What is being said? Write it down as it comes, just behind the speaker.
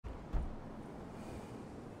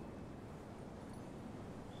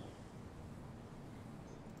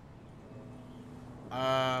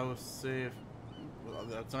We'll see if... Well,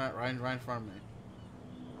 that's not right in front of me.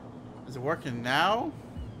 Is it working now?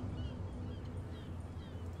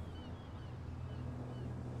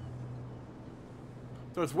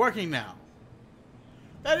 So it's working now.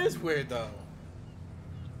 That is weird, though.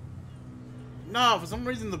 No, for some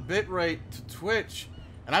reason the bitrate to Twitch,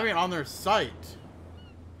 and I mean on their site,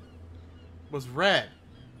 was red.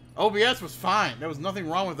 OBS was fine. There was nothing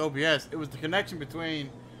wrong with OBS. It was the connection between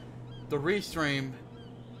the restream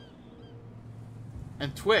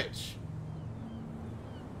and Twitch.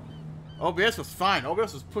 OBS was fine.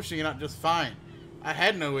 OBS was pushing it out just fine. I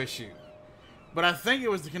had no issue. But I think it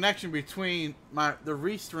was the connection between the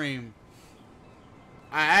restream.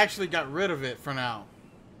 I actually got rid of it for now.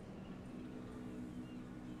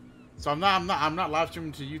 So I'm not live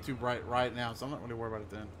streaming to YouTube right now, so I'm not really worried about it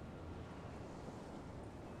then.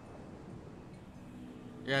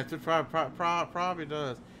 Yeah, it probably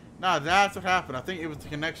does. No, that's what happened. I think it was the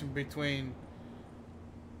connection between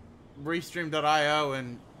Restream.io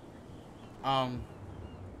and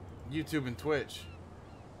YouTube and Twitch.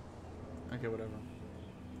 Okay, whatever.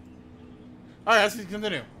 Alright, let's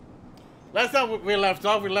continue. Last time we left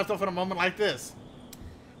off at a moment like this.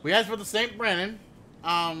 We asked for the St. Brennan.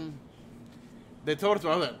 They told us,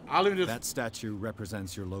 well, I'll even just... That statue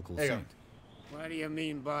represents your local saint. What do you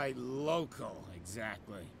mean by local,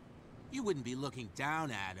 exactly? You wouldn't be looking down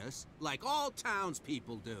at us, like all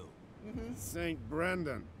townspeople do. St.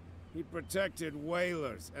 Brendan. He protected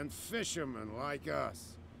whalers and fishermen like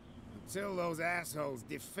us. Until those assholes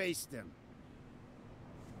defaced him.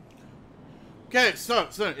 Okay, so,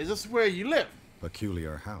 is this where you live?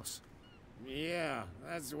 Peculiar house. Yeah,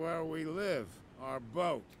 that's where we live. Our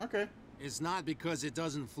boat. Okay. It's not because it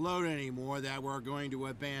doesn't float anymore that we're going to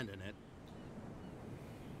abandon it.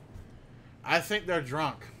 I think they're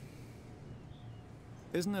drunk.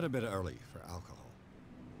 Isn't it a bit early for alcohol?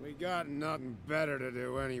 We got nothing better to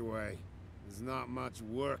do anyway. There's not much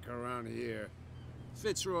work around here.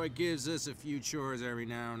 Fitzroy gives us a few chores every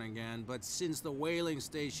now and again, but since the whaling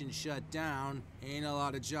station shut down, ain't a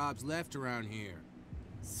lot of jobs left around here.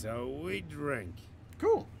 So we drink.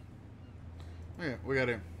 Cool. Yeah, we got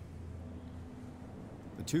him.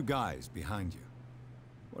 The two guys behind you.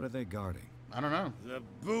 What are they guarding? I don't know. The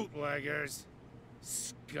bootleggers.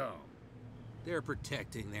 Scum. They're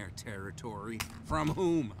protecting their territory. From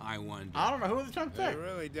whom, I wonder? I don't know who they're trying to They take.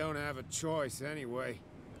 really don't have a choice anyway.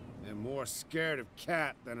 They're more scared of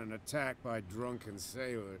Cat than an attack by drunken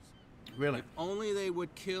sailors. Really? If only they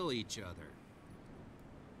would kill each other.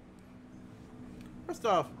 First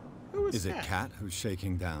off, who is it Cat who's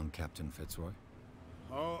shaking down Captain Fitzroy?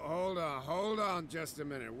 Hold on just a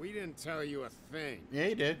minute. We didn't tell you a thing. Yeah,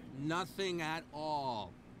 he did. Nothing at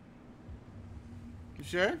all. You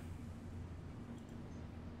sure?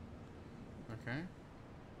 Okay.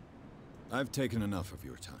 I've taken enough of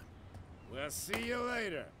your time. We'll see you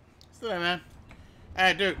later. See you, man.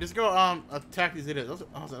 Hey, dude, let's go attack these idiots.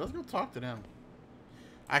 Let's go talk to them.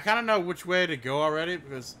 I kind of know which way to go already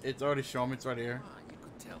because it's already shown me. It's right here. You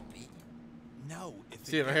could tell me. No, if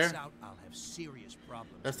See it it right gets here? out, I'll have serious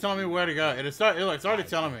problems. That's telling me where to go. It's already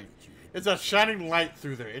telling me. It's a shining light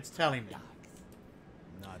through there. It's telling me.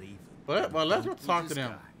 Not even. But well, let's go talk to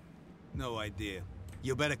them. No idea.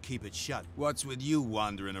 You better keep it shut. What's with you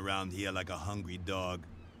wandering around here like a hungry dog?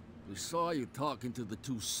 We saw you talking to the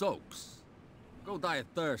two soaks. Go die of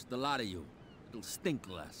thirst, the lot of you. It'll stink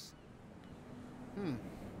less.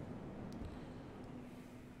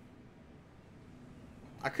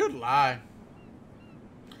 I could lie,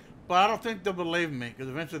 but I don't think they'll believe me because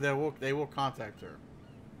eventually they will contact her.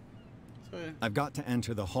 So, I've got to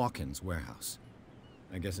enter the Hawkins warehouse.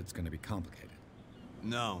 I guess it's going to be complicated.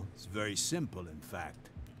 No, it's very simple, in fact.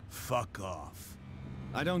 Fuck off.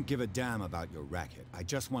 I don't give a damn about your racket. I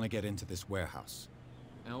just want to get into this warehouse.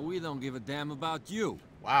 And we don't give a damn about you.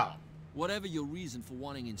 wow. Whatever your reason for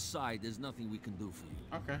wanting inside, there's nothing we can do for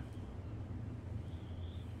you. Okay.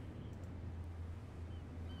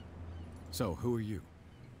 So, who are you?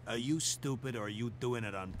 Are you stupid or are you doing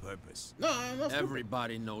it on purpose? No, that's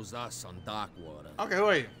Everybody knows us on Darkwater. okay. Who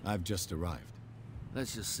are you? I've just arrived.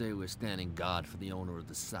 Let's just say we're standing guard for the owner of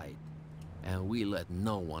the site. And we let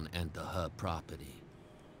no one enter her property.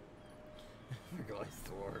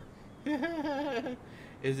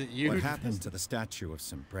 Is it you? What happened to the statue of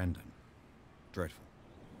St. Brendan? Dreadful.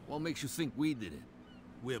 What makes you think we did it?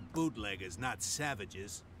 We're bootleggers, not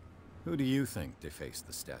savages. Who do you think defaced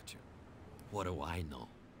the statue? What do I know?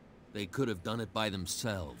 They could have done it by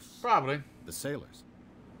themselves. Probably. The sailors.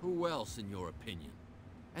 Who else, in your opinion?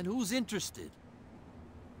 And who's interested?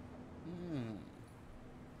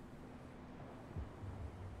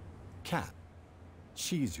 Cat.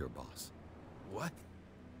 she's your boss. What?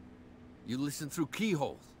 You listen through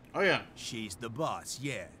keyholes. Oh, yeah. She's the boss,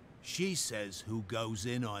 yeah. She says who goes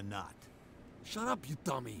in or not. Shut up, you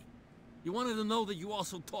dummy. You wanted to know that you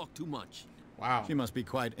also talk too much. Wow. She must be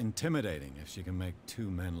quite intimidating if she can make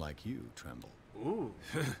two men like you tremble. Ooh.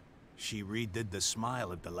 She redid the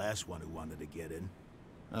smile at the last one who wanted to get in.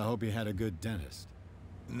 I hope he had a good dentist.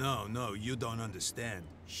 No, you don't understand.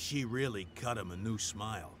 She really cut him a new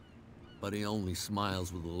smile. But he only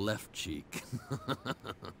smiles with the left cheek.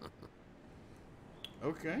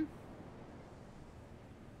 Okay.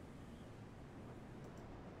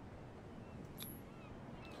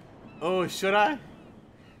 Oh, should I?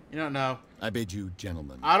 You don't know. I bid you,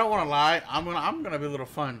 gentlemen. I don't want to lie. I'm gonna be a little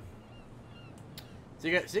fun. See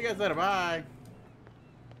you guys later. Bye.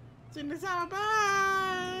 See you next time.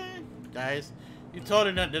 Bye, guys. You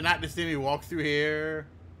totally did not just see me walk through here.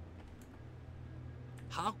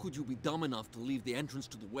 How could you be dumb enough to leave the entrance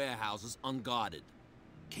to the warehouses unguarded?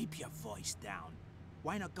 Keep your voice down.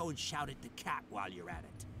 Why not go and shout at the cat while you're at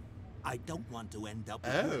it? I don't want to end up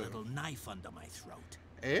with a little knife under my throat.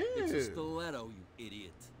 Ew. It's a stiletto, you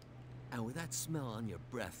idiot. And with that smell on your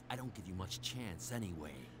breath, I don't give you much chance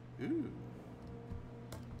anyway. Ooh.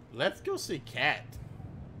 Let's go see Cat.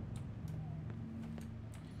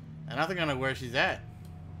 And I think I know where she's at.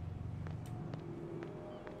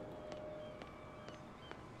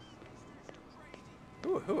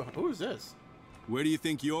 Who is this? Where do you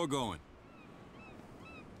think you're going?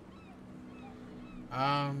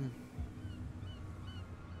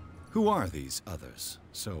 Who are these others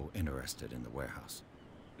so interested in the warehouse?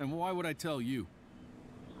 And why would I tell you?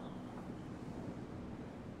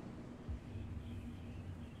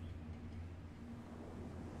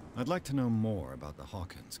 I'd like to know more about the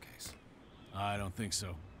Hawkins case. I don't think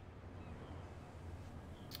so.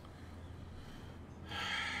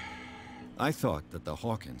 I thought that the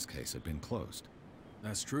Hawkins case had been closed.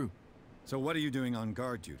 That's true. So what are you doing on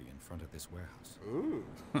guard duty in front of this warehouse? Ooh.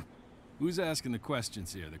 Who's asking the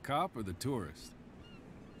questions here, the cop or the tourist?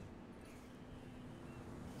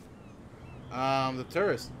 The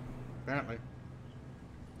tourist, apparently.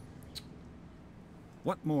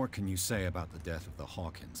 What more can you say about the death of the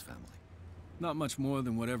Hawkins family? Not much more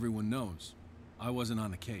than what everyone knows. I wasn't on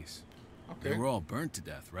the case. Okay. They were all burnt to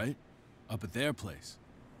death, right? Up at their place.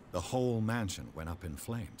 The whole mansion went up in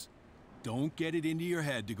flames. Don't get it into your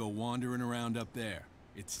head to go wandering around up there.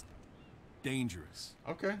 It's dangerous.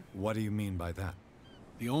 Okay. What do you mean by that?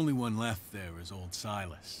 The only one left there is old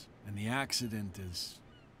Silas, and the accident has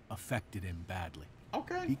affected him badly.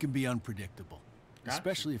 Okay. He can be unpredictable, Gotcha.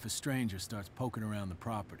 especially if a stranger starts poking around the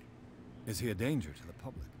property. Is he a danger to the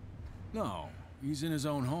public? No, he's in his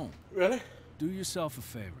own home. Really? Do yourself a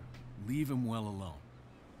favor. Leave him well alone.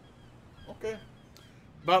 Okay.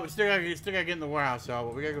 But we still gotta get in the warehouse, y'all.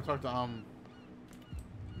 But we gotta go talk to Here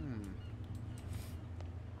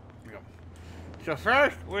we go. So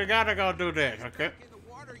first, we gotta go do this, okay? In the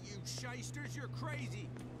water, you shysters, you're crazy.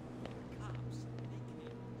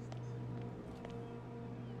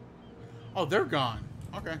 Oh, they're gone.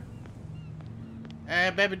 Okay.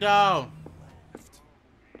 Hey, baby doll.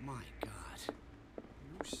 My God.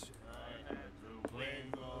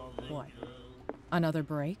 What? Another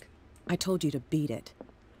break? I told you to beat it.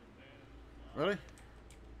 Really?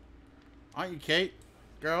 Aren't you Kate?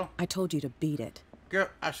 Girl? I told you to beat it. Girl,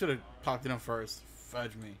 I should have talked to them first.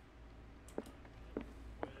 Fudge me.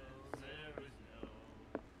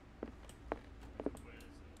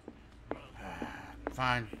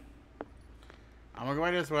 Fine. I'm gonna go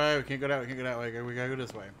way this way. We can't go that way. We can't go that way. We gotta go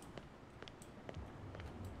this way.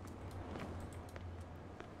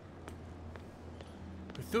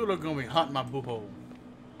 Cthulhu gonna be hunting my boo hole.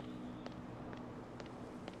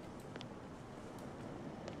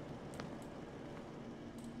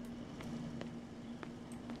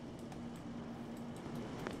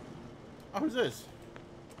 Oh, who's this?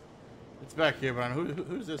 It's back here, but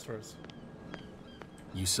who's this first?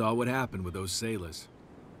 You saw what happened with those sailors.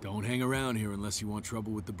 Don't hang around here unless you want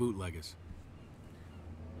trouble with the bootleggers.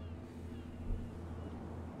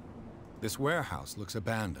 This warehouse looks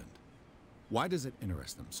abandoned. Why does it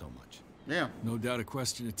interest them so much? Yeah. No doubt a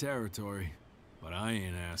question of territory, but I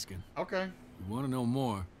ain't asking. Okay. You want to know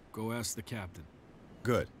more, go ask the captain.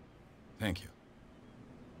 Good. Thank you.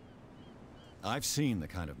 I've seen the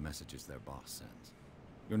kind of messages their boss sends.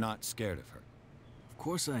 You're not scared of her. Of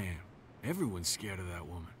course I am. Everyone's scared of that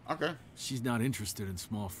woman. Okay. She's not interested in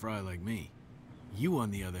small fry like me. You,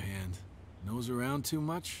 on the other hand, nose around too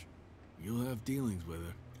much, you'll have dealings with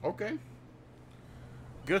her. Okay.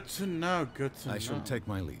 Good to know. Good to know. I shall take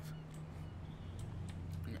my leave.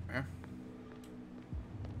 Yeah.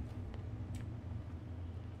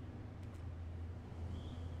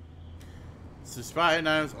 So spy hidden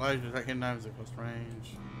items allows you to attack hidden items at close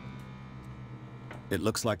range. It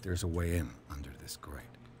looks like there's a way in under this grate.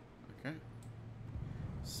 Okay.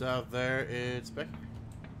 So there is Becky.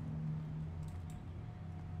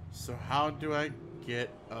 So how do I get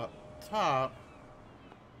up top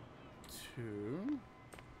to...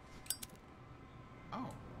 Oh.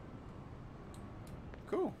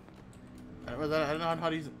 Cool. I don't know how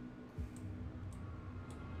to use it.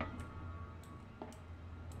 Yeah.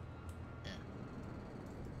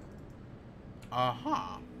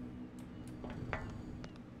 Uh-huh.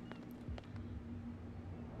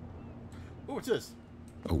 Oh, what's this?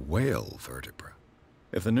 A whale vertebra.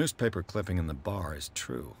 If the newspaper clipping in the bar is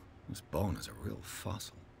true, this bone is a real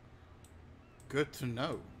fossil. Good to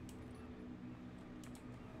know.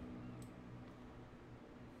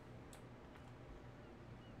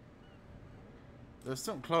 There's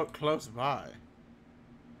something close by.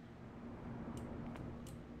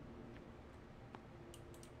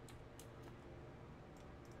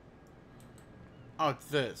 Oh, it's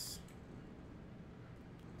this.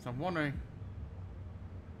 So I'm wondering.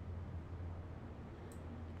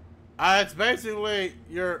 It's basically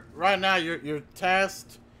right now you're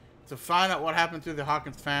tasked to find out what happened to the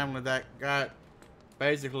Hawkins family that got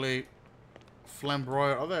basically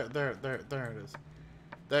flamboyant. Oh, there it is.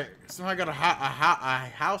 That somehow got a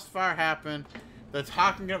house fire happen. That's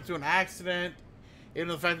hawking up to an accident. Even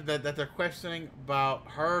the fact that they're questioning about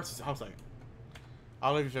her. I was like,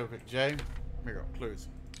 I'll leave you real quick. Jay, here you go. Clues.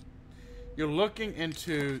 You're looking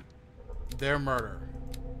into their murder.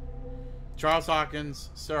 Charles Hawkins,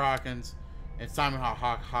 Sarah Hawkins, and Simon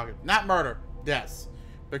Hawkins. Not murder, deaths.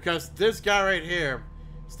 Because this guy right here,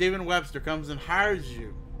 Stephen Webster, comes and hires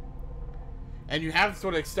you. And you have to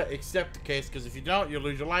sort of accept the case, because if you don't, you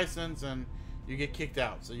lose your license and you get kicked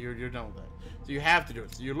out. So you're done with that. So you have to do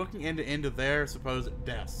it. So you're looking into their supposed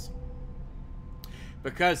deaths.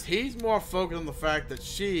 Because he's more focused on the fact that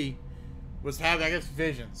she was having, I guess,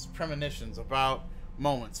 visions, premonitions about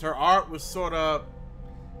moments. Her art was sort of,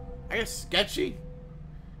 I guess, sketchy.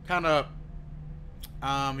 Kind of,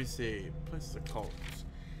 let me see. Places of cults.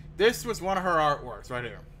 This was one of her artworks right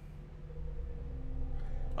here.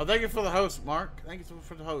 Oh, thank you for the host, Mark. Thank you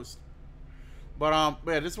for the host. But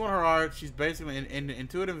yeah, this is one of her art. She's basically an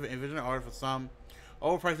intuitive and visionary art for some,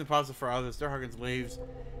 overpriced and positive for others. Sarah Hawkins leaves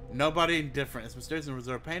nobody indifferent. It's mysterious and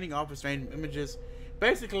reserved. Painting, offers strange images.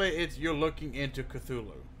 Basically, it's you're looking into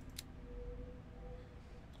Cthulhu.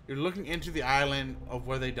 You're looking into the island of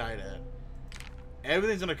where they died at.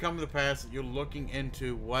 Everything's gonna come to pass. You're looking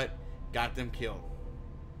into what got them killed.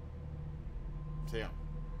 So yeah.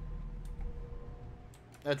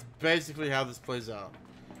 That's basically how this plays out.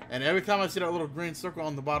 And every time I see that little green circle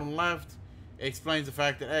on the bottom left, it explains the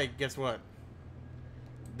fact that, hey, guess what?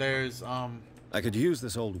 There's, I could use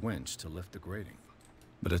this old winch to lift the grating,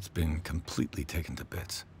 but it's been completely taken to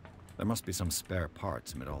bits. There must be some spare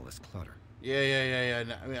parts amid all this clutter. Yeah.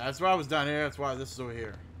 I mean, that's why I was down here. That's why this is over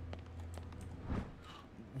here.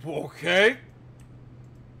 Okay.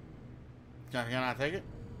 Can I take it?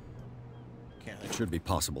 Can't take It should be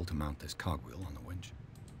possible to mount this cogwheel on the winch.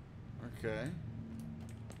 Okay.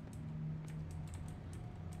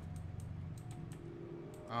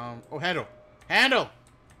 Oh, handle. Handle!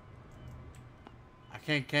 I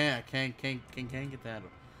can't get the handle.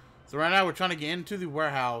 So right now we're trying to get into the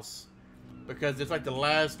warehouse because it's like the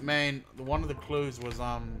last main, one of the clues was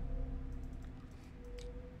right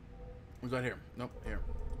here. Nope, here.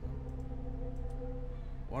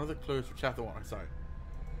 One of the clues for chapter 1, sorry.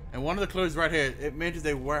 And one of the clues right here, it mentions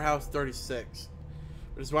a warehouse 36.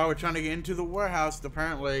 Which is why we're trying to get into the warehouse.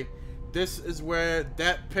 Apparently, this is where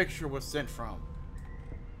that picture was sent from.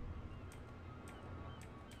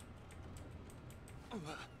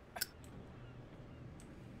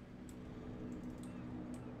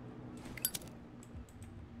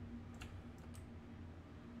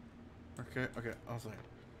 Okay, I was like,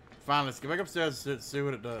 fine, let's get back upstairs to see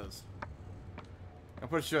what it does. I'm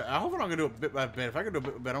pretty sure, I hope I'm not gonna do it bit by bit. If I can do it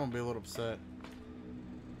bit by bit, I'm gonna be a little upset.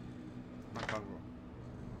 My cogwheel.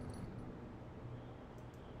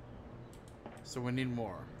 So we need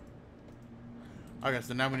more. Okay,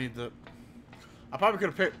 so now we need the... I probably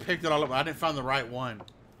could have picked it all up, but I didn't find the right one.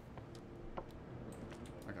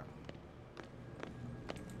 Okay.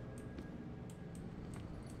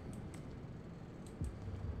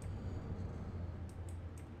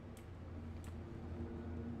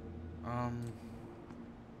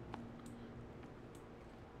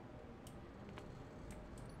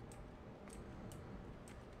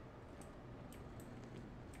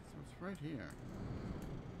 So it's right here.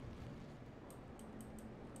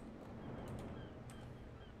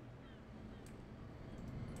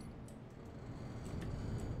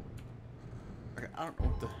 I don't know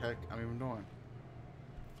what the heck I'm even doing.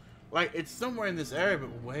 Like, it's somewhere in this area, but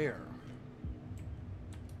where?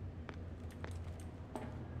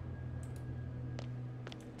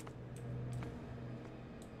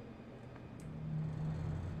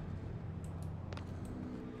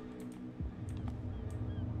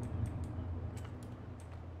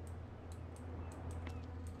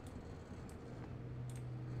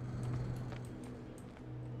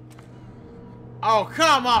 Oh,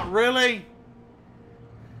 come on, really?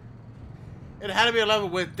 It had to be a level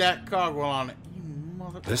with that cargo on it. You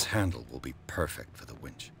mother... This handle will be perfect for the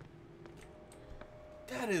winch.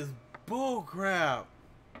 That is bull crap.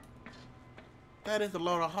 That is a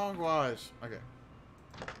load of hogwash. Okay.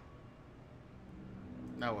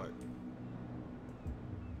 Now what?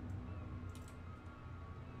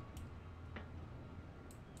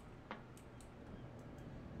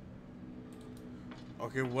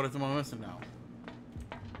 Okay, what is I missing now?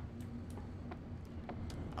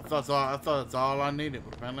 I thought that's all I needed,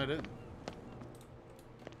 but apparently I didn't.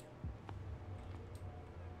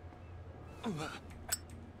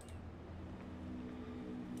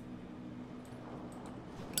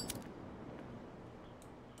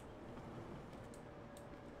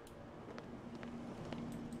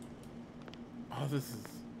 Oh, this is...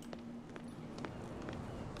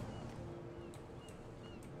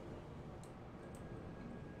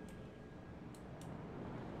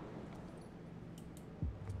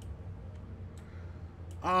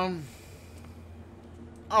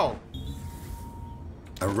 Oh.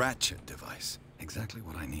 A ratchet device. Exactly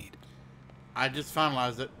what I need. I just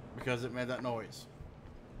finalized it because it made that noise.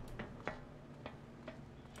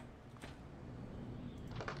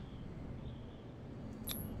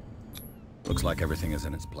 Looks like everything is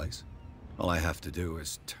in its place. All I have to do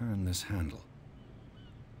is turn this handle.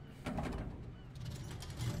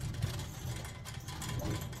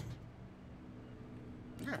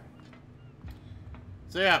 Yeah.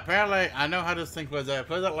 So yeah, apparently I know how this thing plays out. It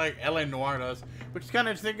plays out like LA Noire does, which is kind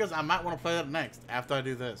of interesting because I might want to play that next after I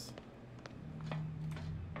do this.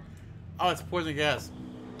 Oh, it's poison gas.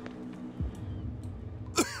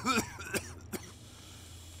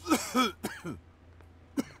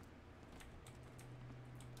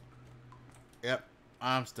 Yep,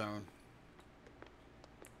 I'm stoned.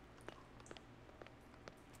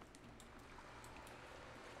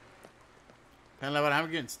 Apparently,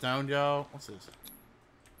 I'm getting stoned, y'all. What's this?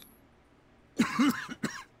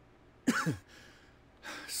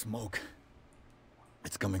 Smoke.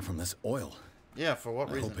 It's coming from this oil. Yeah, for what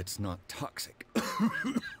reason? I hope it's not toxic.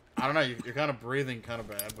 I don't know. You're kind of breathing kind of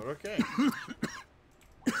bad, but okay.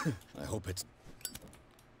 I hope it's...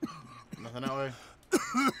 Nothing that way?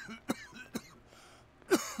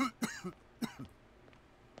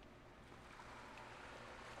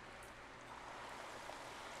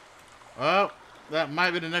 Well, that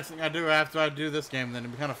might be the next thing I do after I do this game. Then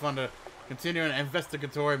it'd be kind of fun to continue an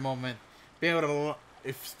investigatory moment, be able to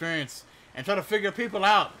experience and try to figure people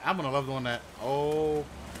out. I'm gonna love doing that. Oh,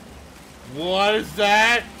 what is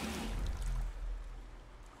that?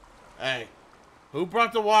 Hey, who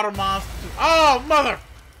brought the water monster? Oh, mother!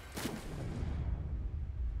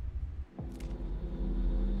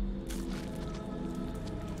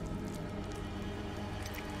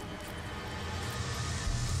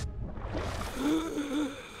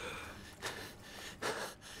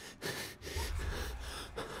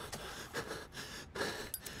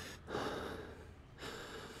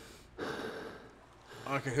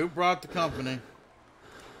 Okay, who brought the company?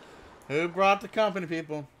 Who brought the company,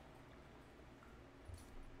 people?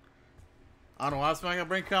 I don't know why somebody gotta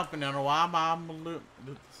bring company. I don't know why I'm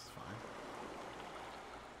this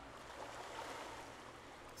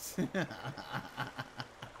is fine.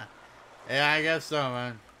 Yeah, I guess so,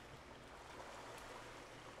 man.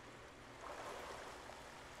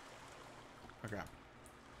 Okay.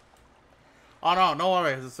 Oh no, no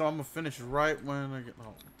worries. So I'm gonna finish right when I get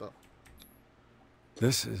home.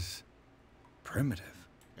 This is primitive.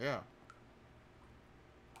 Yeah.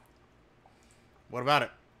 What about it?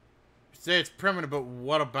 You say it's primitive, but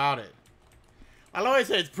what about it? I'll always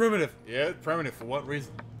say it's primitive. Yeah, it's primitive. For what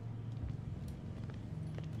reason?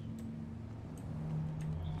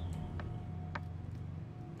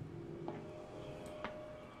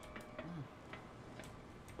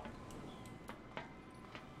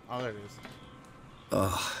 Oh, there it is.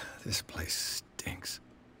 Ugh, this place stinks.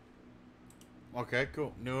 Okay,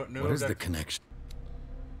 cool. What is the connection?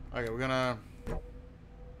 Okay, we're gonna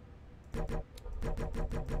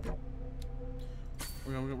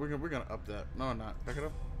up that. No, not. Back it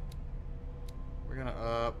up. We're gonna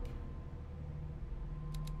up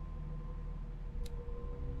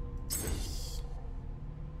this.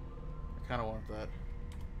 I kind of want that.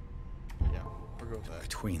 go with that.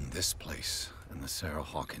 Between this place and the Sarah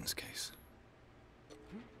Hawkins case.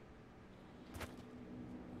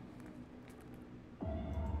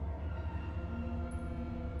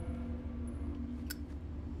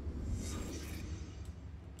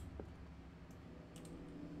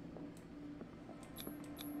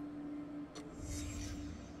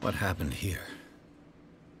 What happened here?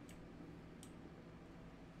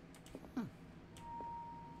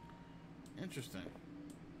 Interesting.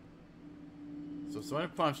 So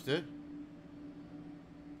somebody punched it.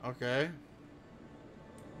 Okay.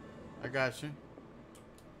 I got you.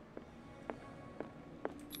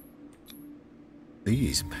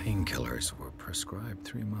 These painkillers were prescribed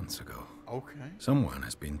 3 months ago. Okay. Someone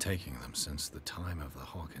has been taking them since the time of the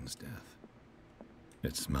Hawkins death.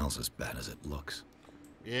 It smells as bad as it looks.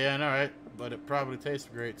 Yeah, I know, right? But it probably tastes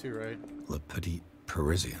great too, right? Le Petit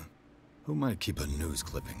Parisien. Who might keep a news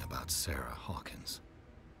clipping about Sarah Hawkins?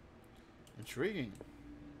 Intriguing.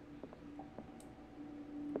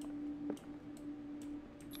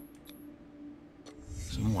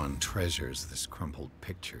 Someone treasures this crumpled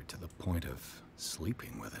picture to the point of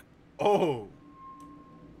sleeping with it. Oh!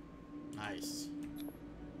 Nice.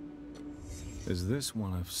 Is this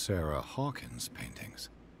one of Sarah Hawkins' paintings?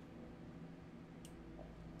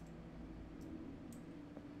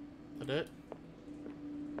 Is that it?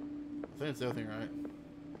 I think it's everything, right?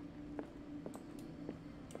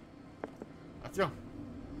 Let's go.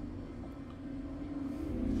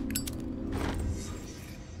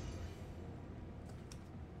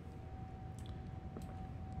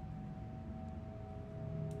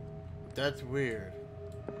 That's weird.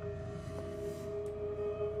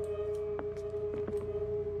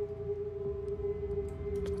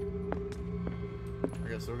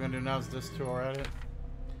 Okay, so we're gonna do now is this tour at it.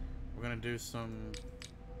 We're gonna do some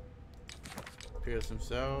Pierce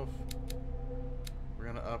himself. We're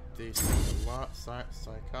gonna up the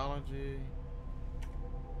psychology.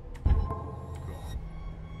 Cool.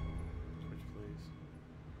 Twitch, please.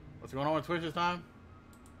 What's going on with Twitch this time?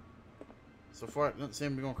 So far, it doesn't seem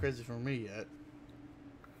to be going crazy for me yet.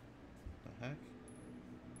 The heck?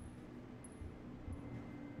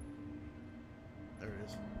 There it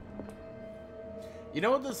is. You know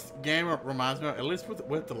what this game reminds me of? At least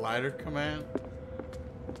with the lighter command.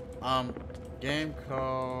 Game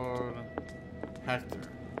called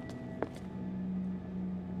Hector.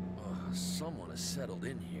 Someone has settled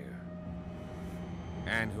in here.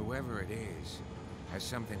 And whoever it is has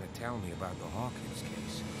something to tell me about the Hawkins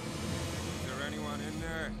case. Is there anyone in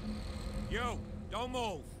there? You! Don't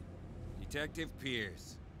move! Detective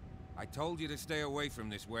Pierce. I told you to stay away from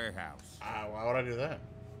this warehouse. Why would I do that?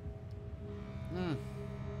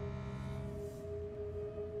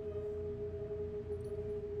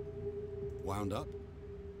 Wound up?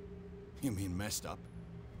 You mean messed up?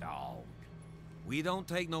 No. We don't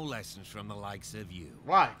take no lessons from the likes of you.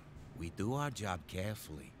 Why? We do our job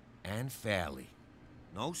carefully and fairly.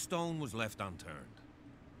 No stone was left unturned.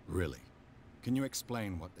 Really? Can you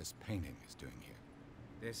explain what this painting is doing here?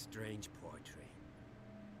 This strange portrait.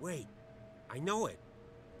 Wait, I know it.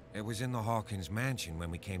 It was in the Hawkins mansion when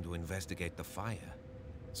we came to investigate the fire.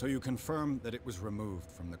 So you confirm that it was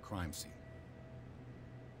removed from the crime scene?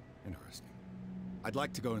 Interesting. I'd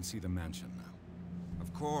like to go and see the mansion now.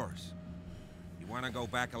 Of course. You want to go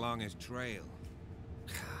back along his trail?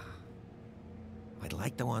 I'd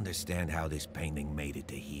like to understand how this painting made it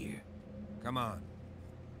to here. Come on.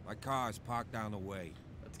 My car's parked down the way.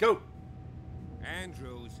 Let's go.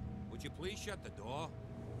 Andrews, would you please shut the door?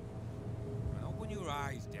 And open your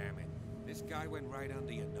eyes, damn it. This guy went right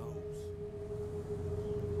under your nose.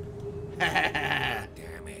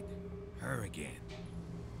 Damn it. Her again.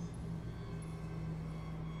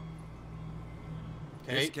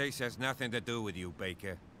 This case has nothing to do with you,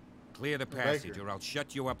 Baker. Clear the passage or I'll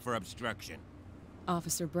shut you up for obstruction.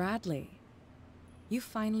 Officer Bradley, you've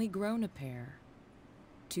finally grown a pair.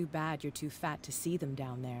 Too bad you're too fat to see them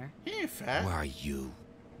down there. He ain't fat. Why you?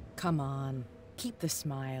 Come on, keep the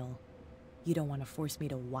smile. You don't want to force me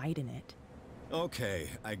to widen it. Okay,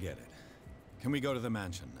 I get it. Can we go to the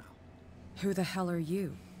mansion now? Who the hell are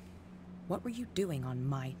you? What were you doing on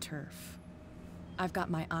my turf? I've got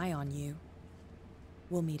my eye on you.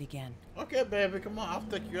 We'll meet again. Okay, baby, come on. I'll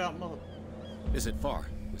take you out, mother. Is it far,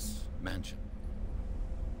 this mansion?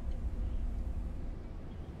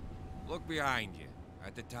 Look behind you,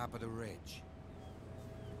 at the top of the ridge.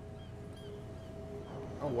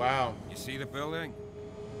 Oh, wow. You see the building?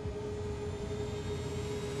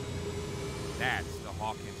 That's the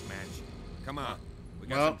Hawkins mansion. Come on, we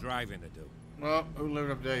got some driving to do. Well, who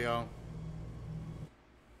living up there, y'all?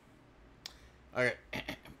 Okay.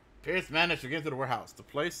 Pierce managed to get into the warehouse.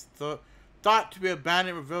 The thought to be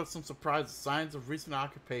abandoned revealed some surprising signs of recent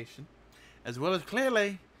occupation, as well as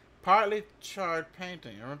clearly partly charred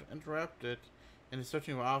painting. Interrupted in his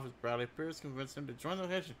searching for office, Bradley appears convinced him to join the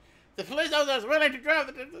mission. The police officer is willing to drive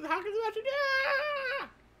the Hawkins mission. Yeah!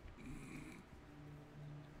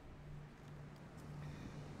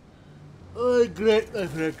 Oh, great.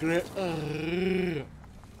 That's great.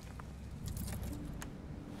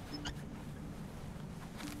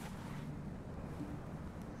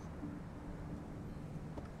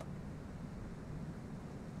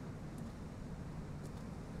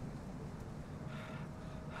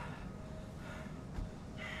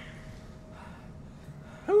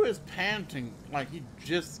 Who is panting like he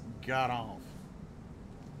just got off?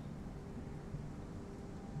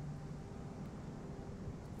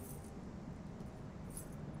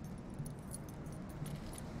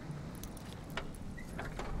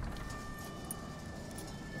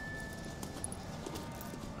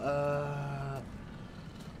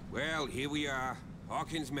 Well, here we are.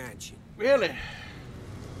 Hawkins Mansion. Really?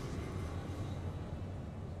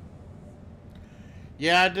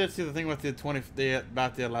 Yeah, I did see the thing with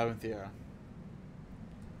about the 11th year.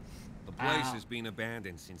 The place has been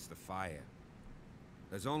abandoned since the fire.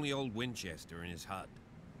 There's only old Winchester in his hut.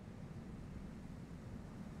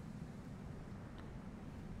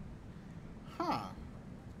 Huh.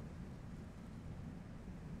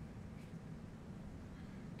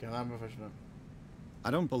 Okay, I'm professional.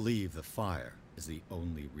 I don't believe the fire is the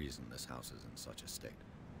only reason this house is in such a state.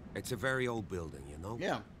 It's a very old building, you know?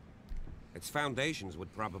 Yeah. Its foundations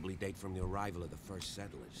would probably date from the arrival of the first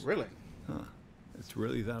settlers. Really? Huh. It's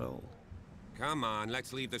really that old. Come on,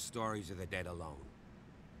 let's leave the stories of the dead alone.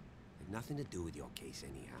 They've nothing to do with your case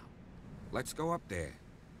anyhow. Let's go up there.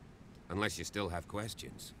 Unless you still have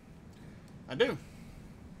questions. I do.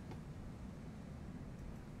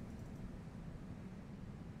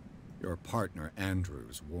 Your partner,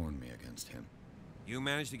 Andrews, warned me against him. You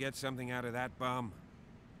managed to get something out of that bum?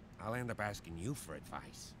 I'll end up asking you for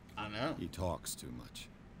advice. I know. He talks too much.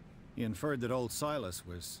 He inferred that old Silas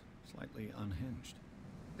was slightly unhinged.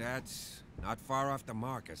 That's not far off the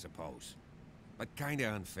mark, I suppose. But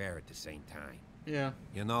kinda unfair at the same time. Yeah.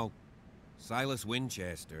 You know, Silas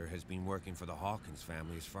Winchester has been working for the Hawkins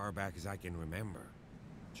family as far back as I can remember.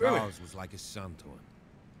 Really? Charles was like a son to him.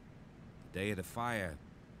 The day of the fire,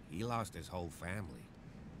 he lost his whole family.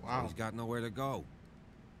 Wow. So he's got nowhere to go.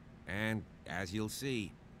 And, as you'll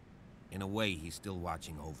see, in a way, he's still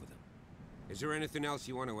watching over them. Is there anything else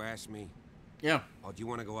you want to ask me? Yeah. Or do you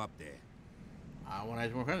want to go up there? I want to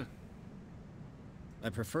ask more questions. I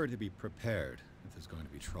prefer to be prepared if there's going to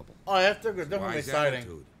be trouble. Oh, that's definitely Wise exciting.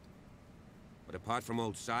 attitude. But apart from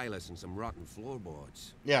old Silas and some rotten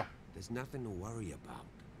floorboards, Yeah. there's nothing to worry about.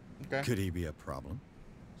 Okay. Could he be a problem?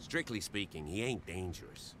 Strictly speaking, he ain't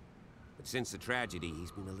dangerous. But since the tragedy,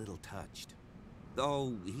 he's been a little touched.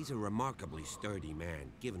 Though, he's a remarkably sturdy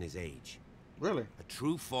man, given his age. Really? A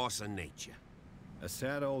true force of nature. A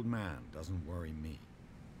sad old man doesn't worry me.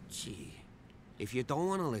 Gee, if you don't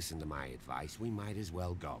want to listen to my advice, we might as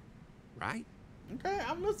well go. Right? Okay,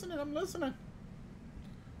 I'm listening. I'm listening.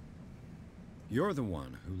 You're the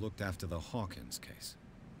one who looked after the Hawkins case.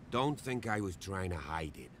 Don't think I was trying to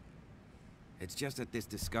hide it. It's just that this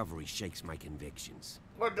discovery shakes my convictions.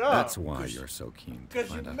 What That's why you're so keen to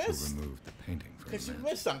find out who missed- removed the painting from Because the you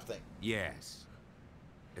mansion. missed something. Yes.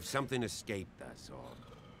 If something escaped us, or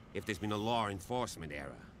if there's been a law enforcement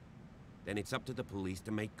error, then it's up to the police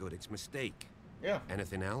to make good its mistake. Yeah.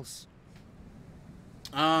 Anything else?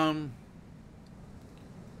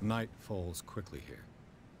 Night falls quickly here,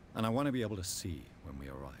 and I want to be able to see when we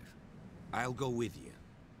arrive. I'll go with you,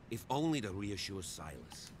 if only to reassure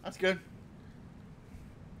Silas. That's good.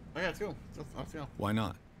 Okay, let's go. Let's go. Why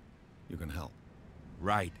not? You can help.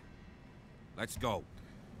 Right. Let's go.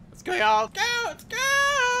 Let's go, y'all. Go. Let's go.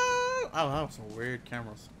 Oh, that was some weird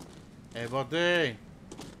cameras. Hey, buddy.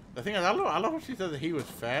 The thing is, I love what she said that he was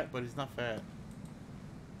fat, but he's not fat.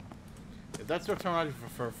 If that's your terminology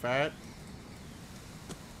for fat,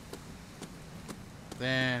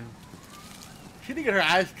 then she didn't get her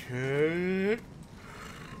eyes cut.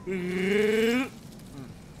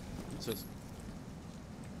 What's this?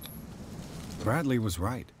 Bradley was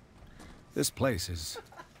right. This place is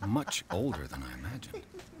much older than I imagined.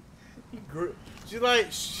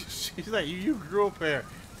 She's like, you grew up here.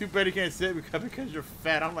 Too bad you can't sit because you're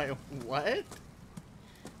fat. I'm like, what?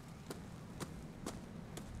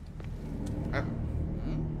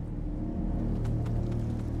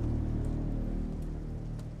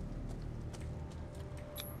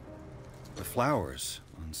 The flowers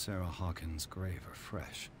on Sarah Hawkins' grave are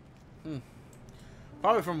fresh.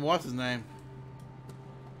 Probably from what's his name?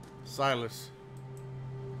 Silas.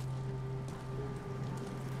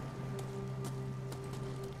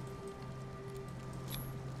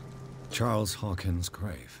 Charles Hawkins'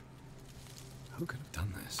 grave. Who could have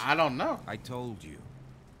done this? I don't know. I told you.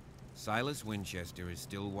 Silas Winchester is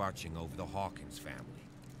still watching over the Hawkins family.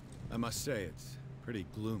 I must say, it's pretty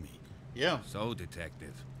gloomy. Yeah. So,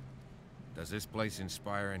 Detective, does this place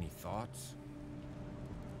inspire any thoughts?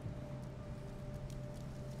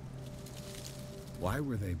 Why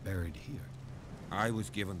were they buried here? I was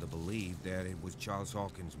given to believe that it was Charles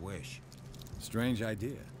Hawkins' wish. Strange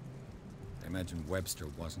idea. I imagine Webster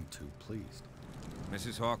wasn't too pleased.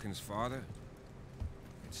 Mrs. Hawkins' father?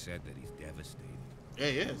 It's said that he's devastated. Yeah,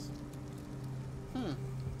 he is.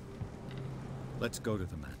 Let's go to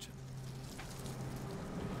the mansion.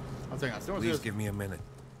 I think I still Please give me a minute.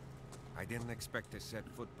 I didn't expect to set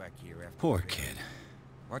foot back here after... Poor kid.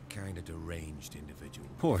 What kind of deranged individual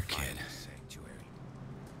would Poor find kid. this sanctuary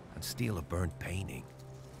and steal a burnt painting?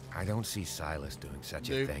 I don't see Silas doing such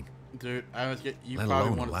a thing. Dude, I was get you Let probably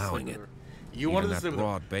alone wanted to sleep allowing with it. her. You Even wanted to that sleep with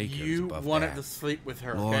broad her. Baker's You above wanted that. to sleep with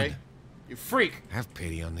her, Lord, okay? You freak. Have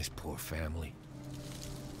pity on this poor family.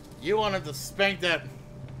 You wanted to spank that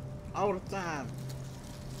all the time.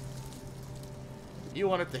 You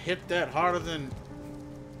wanted to hit that harder than...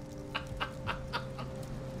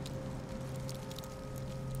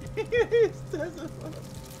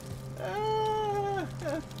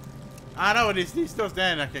 I know it is. He's still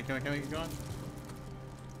standing. Okay, can we get going?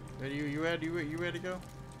 Ready? You ready? You ready to go?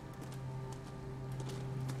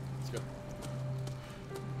 Let's go.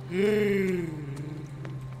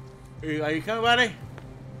 Are you coming, buddy?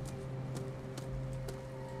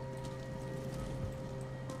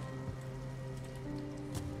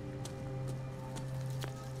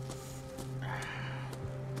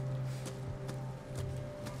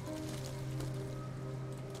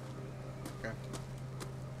 Okay.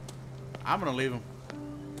 I'm gonna leave him.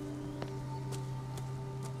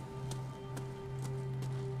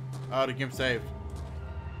 Oh, the game saved.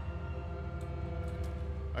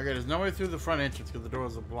 Okay, there's no way through the front entrance because the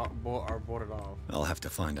doors are boarded off. I'll have to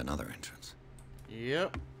find another entrance.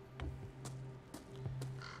 Yep.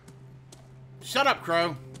 Shut up,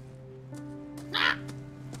 Crow. Ah!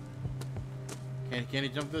 Can he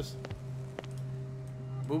jump this?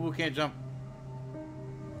 Boo Boo can't jump.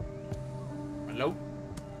 Hello?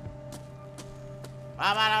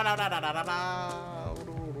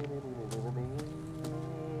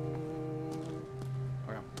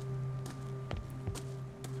 Okay.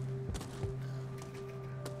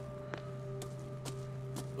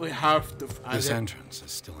 We have to find This it. entrance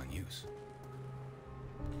is still in use.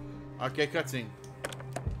 Okay, cutscene.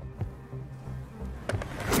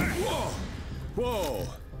 Whoa! Whoa!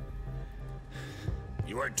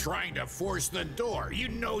 You are trying to force the door, you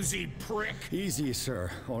nosy prick! Easy, sir,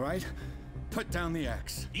 all right? Put down the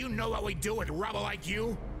axe. You know what we do with rubble like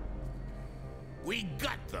you? We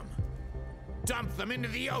gut them. Dump them into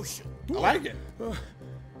the ocean. I like it.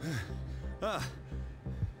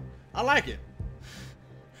 I like it.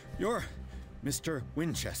 You're Mr.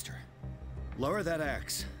 Winchester. Lower that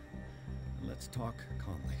axe. Let's talk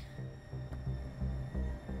calmly.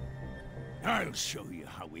 I'll show you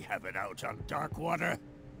how we have it out on Darkwater.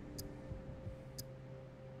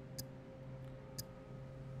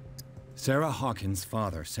 Sarah Hawkins'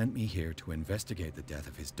 father sent me here to investigate the death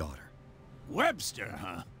of his daughter. Webster,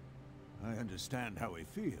 huh? I understand how he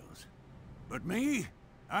feels. But me?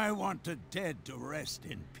 I want the dead to rest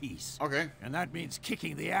in peace. Okay. And that means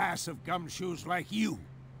kicking the ass of gumshoes like you.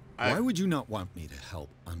 Why would you not want me to help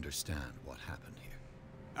understand what happened here?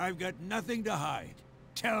 I've got nothing to hide.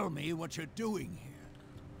 Tell me what you're doing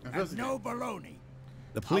here. And no baloney.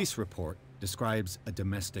 The police report describes a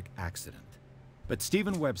domestic accident. But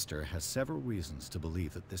Stephen Webster has several reasons to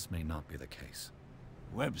believe that this may not be the case.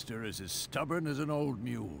 Webster is as stubborn as an old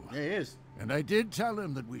mule. Yeah, he is. And I did tell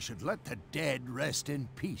him that we should let the dead rest in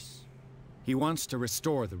peace. He wants to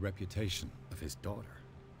restore the reputation of his daughter.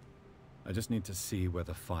 I just need to see where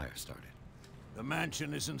the fire started. The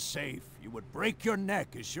mansion isn't safe. You would break your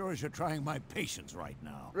neck as sure as you're trying my patience right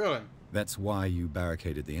now. Really? That's why you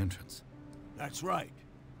barricaded the entrance. That's right.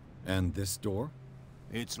 And this door?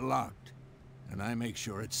 It's locked. And I make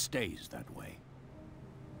sure it stays that way.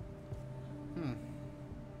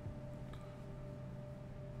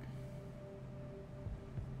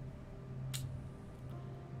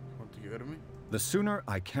 Want to get rid of me? The sooner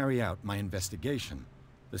I carry out my investigation,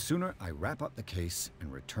 the sooner I wrap up the case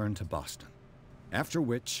and return to Boston. After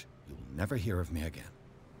which, you'll never hear of me again.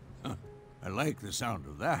 Huh. I like the sound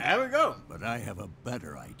of that. There we go. But I have a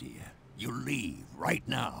better idea. You leave right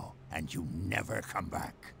now, and you never come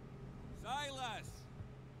back. Silas!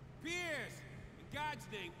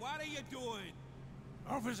 God's name, what are you doing?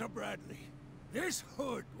 Officer Bradley, this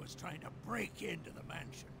hood was trying to break into the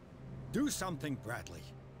mansion. Do something, Bradley,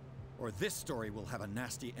 or this story will have a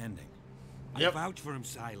nasty ending. Yep. I vouch for him,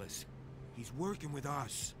 Silas. He's working with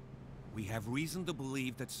us. We have reason to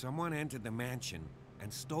believe that someone entered the mansion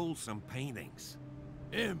and stole some paintings.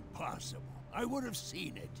 Impossible. I would have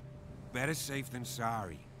seen it. Better safe than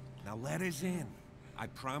sorry. Now let us in. I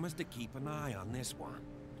promise to keep an eye on this one.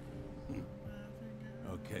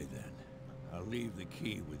 Okay, then. I'll leave the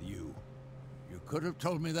key with you. You could have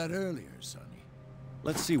told me that earlier, Sonny.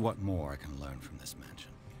 Let's see what more I can learn from this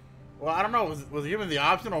mansion. Well, I don't know. Was given the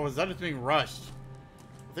option, or was that just being rushed?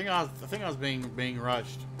 I think I was being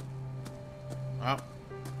rushed. Oh.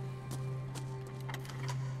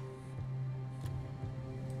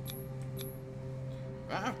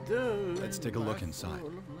 Let's take a look inside.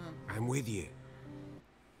 I'm with you.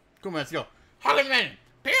 Come on, let's go. Hawkins Mansion.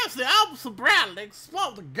 Pierce the Officer Bradley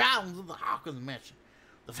exposed the grounds of the Hawkins Mansion.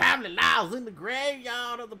 The family lies in the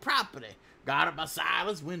graveyard of the property, guarded by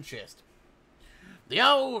Silas Winchester. The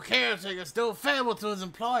old caretaker, still faithful to his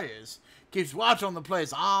employers, keeps watch on the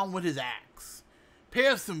place armed with his axe.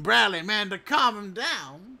 Pierce and Bradley managed to calm him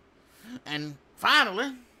down, and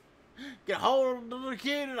finally get hold of the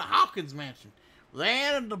key to the Hawkins Mansion. They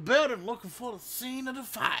entered the building looking for the scene of the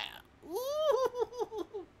fire.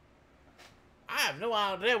 Ooh. I have no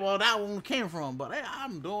idea where that one came from, but hey,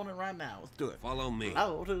 I'm doing it right now. Let's do it. Follow me.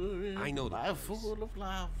 I know the life place. full of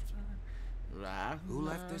laughter. Who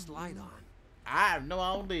left this light on? I have no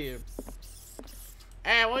idea.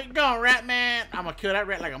 Hey, where you going, rat man? I'm gonna kill that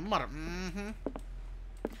rat like a mother.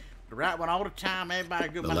 The rat went all the time. Everybody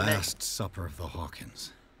good. The Last Supper of the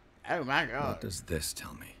Hawkins. Oh my God. What does this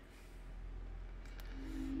tell me?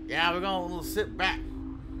 Yeah, we're gonna sit back.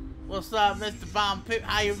 What's up, Mr. Bomb Pit?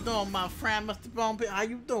 How you doing, my friend, Mr. Bomb Pit? How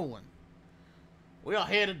you doing? We are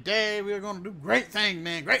here today. We are gonna do great things,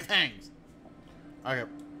 man. Great things. Okay,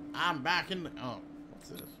 I'm back in the. Oh, what's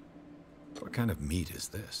this? What kind of meat is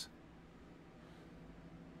this?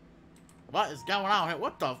 What is going on here?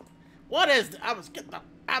 What the? What is? I was get the.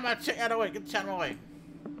 I'm gonna check that away. Get the shot away.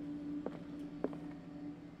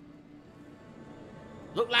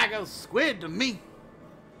 Look like a squid to me.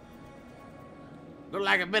 Look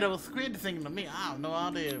like a bit of a squid thing to me. I have no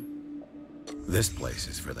idea. This place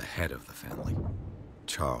is for the head of the family,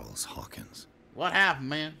 Charles Hawkins. What happened,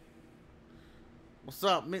 man? What's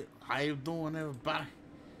up, Miss? How you doing, everybody?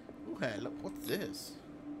 Look, what's this?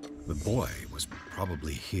 The boy was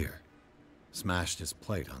probably here. Smashed his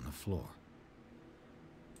plate on the floor.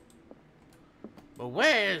 But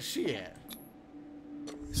where is she at?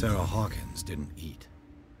 Sarah Hawkins didn't eat.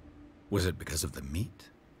 Was it because of the meat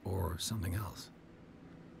or something else?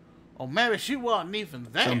 Or maybe she wasn't even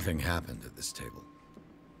there. Something happened at this table.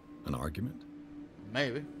 An argument?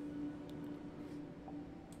 Maybe.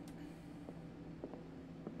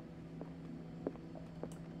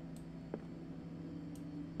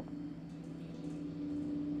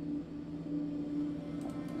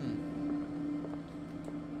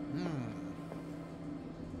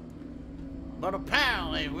 But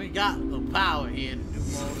apparently we got the power here to do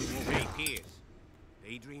more than what we Hey, Pierce.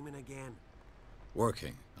 Daydreaming again?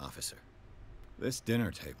 Working, officer. This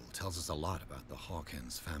dinner table tells us a lot about the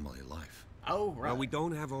Hawkins family life. Oh, right. Well, we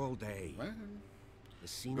don't have all day. Man, The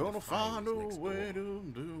scene gonna of the fire find is a next way door. to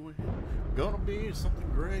do it. Gonna be something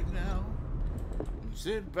great now.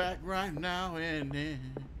 Sit back right now and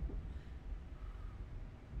then.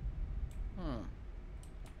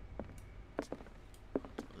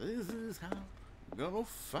 This is how I'm gonna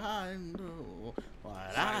find what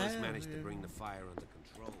Silas I managed to am. bring the fire under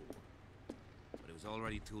control. But it was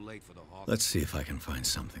already too late for the Hawkins. Let's see if I can find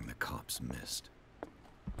something the cops missed.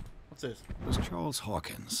 What's this? Was Charles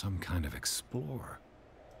Hawkins some kind of explorer?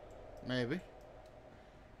 Maybe.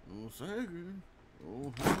 Oh, second.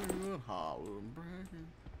 Oh, second. Holland breaking.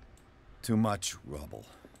 Too much rubble.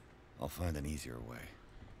 I'll find an easier way.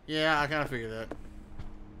 Yeah, I kind of figured that.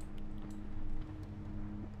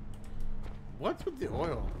 What's with the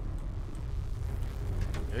oil?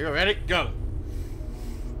 Here you go, ready? Go.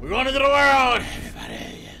 We're going into the world,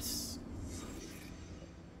 everybody. Yes.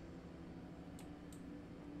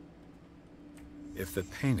 If the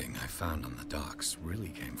painting I found on the docks really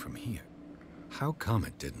came from here, how come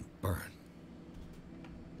it didn't burn?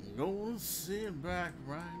 Gonna sit back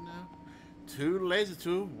right now. Too lazy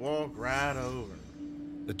to walk right over.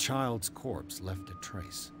 The child's corpse left a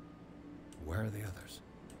trace. Where are the others?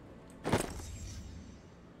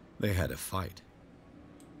 They had a fight.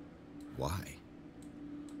 Why?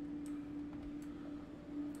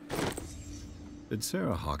 Did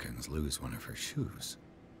Sarah Hawkins lose one of her shoes?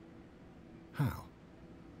 How?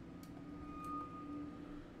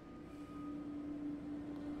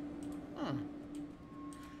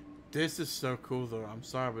 This is so cool, though. I'm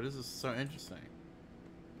sorry, but this is so interesting.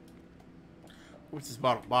 What's this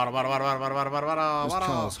bottle? Bottle. Was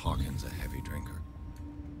Charles Hawkins a heavy drinker?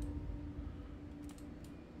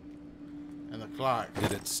 And the clock.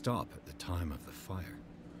 Did it stop at the time of the fire?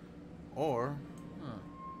 Or,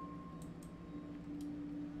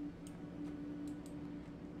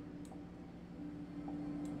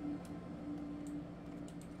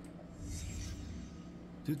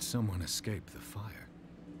 Did someone escape the fire?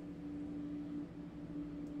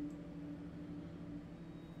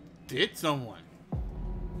 did someone?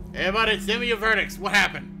 Everybody, send me your verdicts. What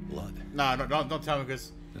happened? Blood. No, don't tell me,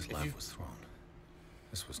 because This lamp was thrown.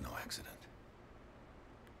 This was no accident.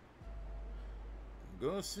 I'm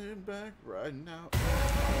gonna sit back right now.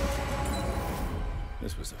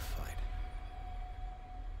 This was a fight.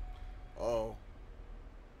 Oh.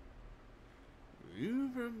 You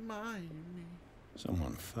remind me.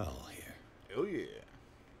 Someone fell here. Oh yeah.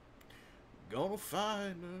 Gonna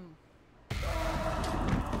find them.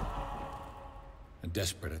 A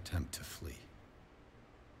desperate attempt to flee.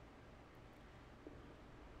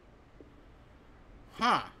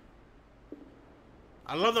 Huh.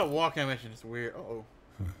 I love that walk animation. It's weird. Uh-oh.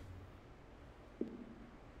 You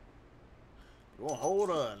gonna hold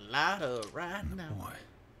a lighter right now. Boy.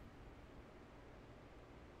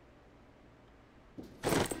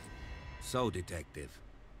 So, Detective,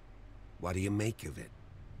 what do you make of it?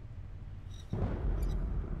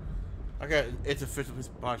 Okay, it's official. Please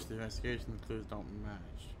botch the investigation. The clues don't match.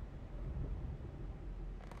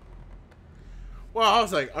 Well, I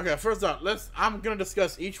was like, okay, first off, I'm gonna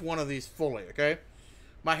discuss each one of these fully, okay?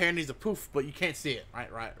 My hair needs a poof, but you can't see it.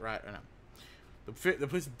 Right now. The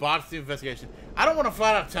police botched the investigation. I don't want to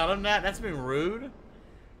flat out tell him that. That's been rude.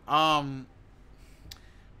 But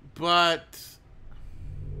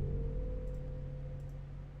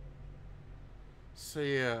so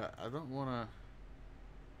yeah, I don't want to.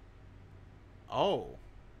 Oh.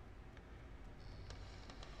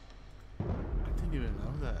 I didn't even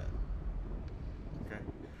know that. Okay.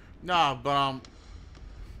 Nah, but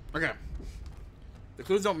okay. The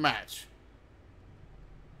clues don't match.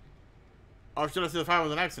 Or should I say the fire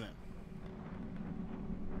was an accident?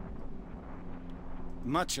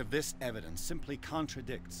 Much of this evidence simply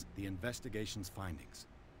contradicts the investigation's findings.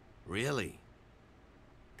 Really?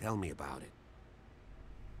 Tell me about it.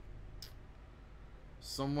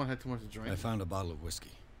 Someone had too much to drink. I found a bottle of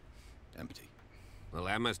whiskey. Empty. Well,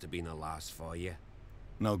 that must have been a loss for you.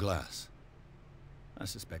 No glass. I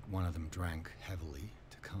suspect one of them drank heavily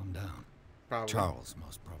to calm down. Probably. Charles,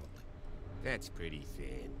 most probably. That's pretty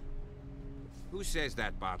thin. Who says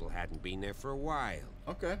that bottle hadn't been there for a while?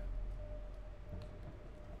 Okay.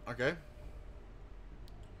 Okay.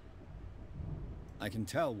 I can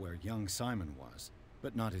tell where young Simon was,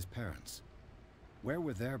 but not his parents. Where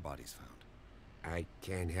were their bodies found? I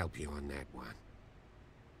can't help you on that one.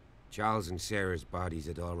 Charles and Sarah's bodies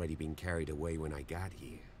had already been carried away when I got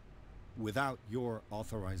here. Without your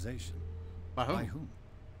authorization? By whom? By whom?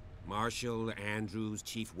 Marshall, Andrews,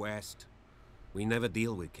 Chief West. We never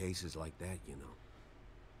deal with cases like that, you know.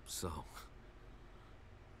 So...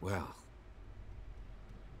 well...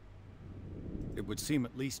 It would seem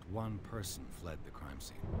at least one person fled the crime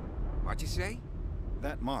scene. What'd you say?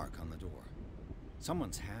 That mark on the door.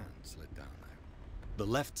 Someone's hand slid down there. The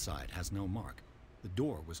left side has no mark. The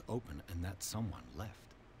door was open and that someone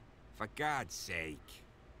left. For God's sake.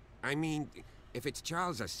 I mean, if it's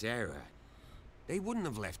Charles or Sarah, they wouldn't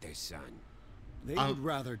have left their son. They would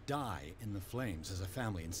rather die in the flames as a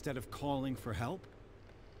family instead of calling for help?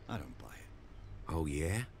 I don't buy it. Oh,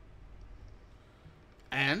 yeah?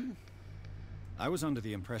 And? I was under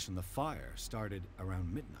the impression the fire started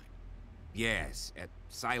around midnight. Yes,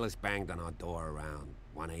 Silas banged on our door around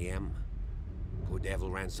 1 a.m. Poor devil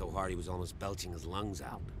ran so hard he was almost belching his lungs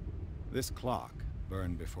out. This clock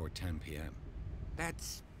burned before 10 p.m.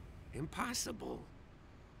 That's impossible.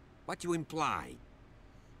 What you imply?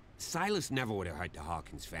 Silas never would have hurt the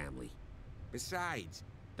Hawkins family. Besides,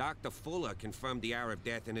 Dr. Fuller confirmed the hour of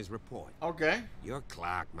death in his report. Okay. Your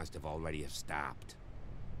clock must have already have stopped.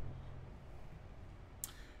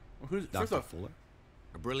 Well, who's Dr. Fuller?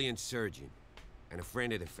 A brilliant surgeon and a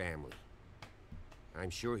friend of the family.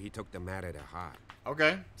 I'm sure he took the matter to heart.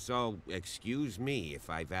 Okay. So, excuse me if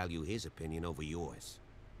I value his opinion over yours.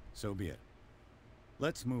 So be it.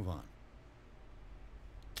 Let's move on.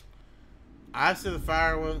 I said the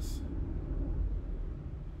fire was...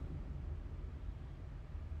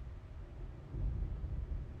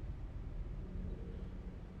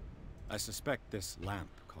 I suspect this lamp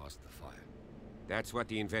caused the fire. That's what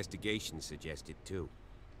the investigation suggested, too.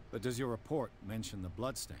 But does your report mention the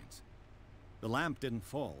bloodstains? The lamp didn't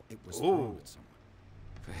fall. It was Ooh. thrown at someone.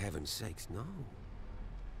 For heaven's sakes, no.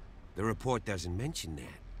 The report doesn't mention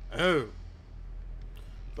that. Oh.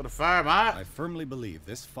 For the fire, my... I firmly believe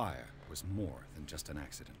this fire was more than just an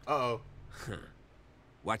accident. Uh-oh. Huh.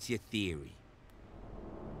 What's your theory?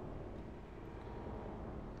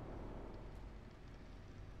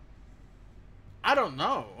 I don't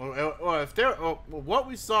know. Or if they're... Well, what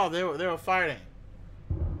we saw, they were fighting.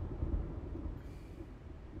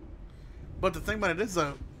 But the thing about it is,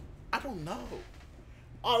 I don't know.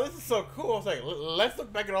 Oh, this is so cool. I was like, let's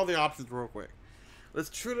look back at all the options real quick. Let's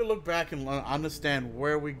truly look back and understand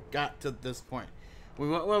where we got to this point.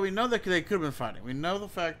 Well, we know that they could have been fighting. We know the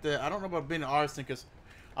fact that I don't know about being an arson, because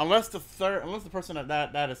unless the person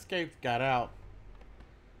that escaped got out.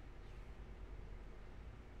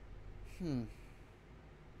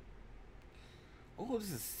 Oh,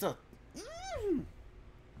 this is so.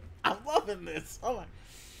 I'm loving this. Oh my.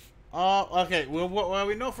 Okay. Well,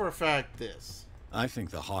 we know for a fact this. I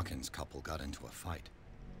think the Hawkins couple got into a fight.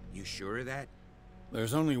 You sure of that?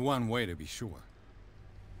 There's only one way to be sure.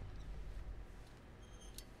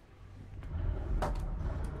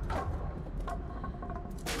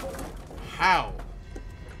 How?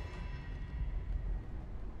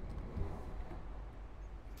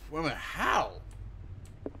 Wait a minute, how?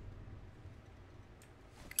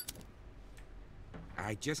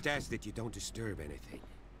 I just ask that you don't disturb anything.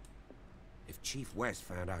 If Chief West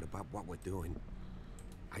found out about what we're doing,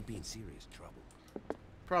 I'd be in serious trouble.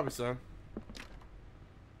 Probably so.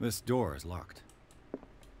 This door is locked.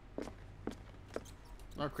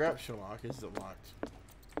 Oh crap, Sherlock. Is it locked?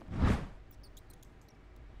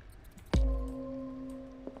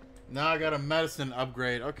 Now I got a medicine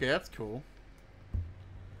upgrade. Okay, that's cool.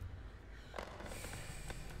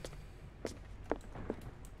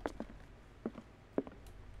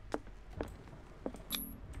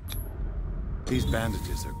 These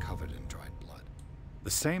bandages are covered in dried blood. The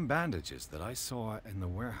same bandages that I saw in the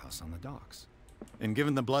warehouse on the docks. And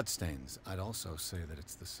given the bloodstains, I'd also say that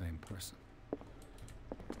it's the same person.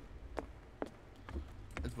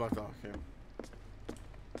 It's blocked off here.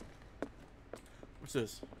 What's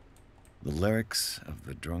this? The lyrics of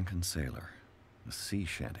the drunken sailor, a sea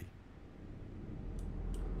shanty.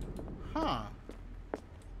 Huh.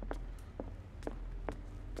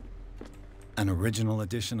 An original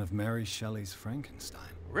edition of Mary Shelley's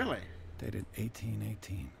Frankenstein. Really? Dated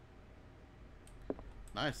 1818.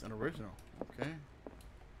 Nice and original. Okay.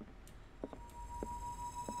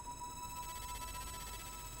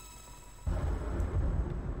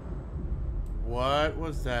 What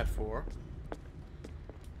was that for?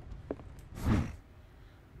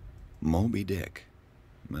 Moby Dick,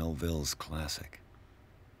 Melville's classic.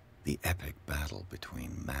 The epic battle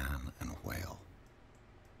between man and whale.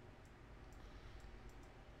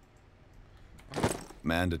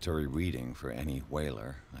 Mandatory reading for any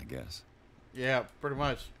whaler, I guess. Yeah, pretty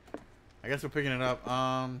much. I guess we're picking it up.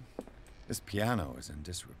 This piano is in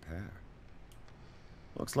disrepair.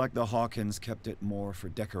 Looks like the Hawkins kept it more for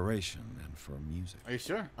decoration than for music. Are you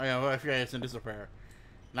sure? Oh yeah, well, I forgot it's in disrepair.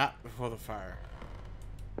 Not before the fire.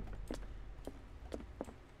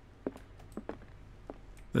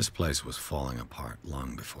 This place was falling apart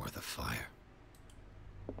long before the fire.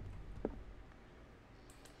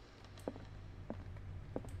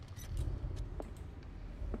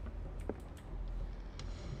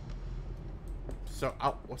 So,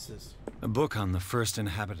 what's this? A book on the first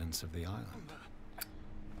inhabitants of the island.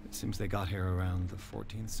 It seems they got here around the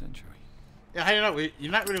 14th century. Yeah, how do you know?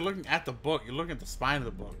 You're not really looking at the book. You're looking at the spine of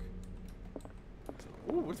the book.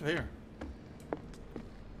 Ooh, what's here?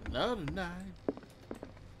 Another night.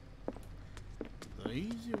 The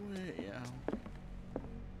easy way out.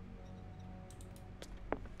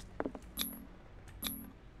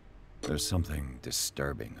 There's something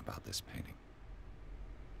disturbing about this painting.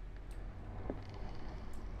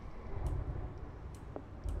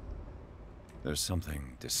 There's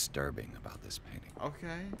something disturbing about this painting.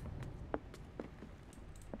 Okay.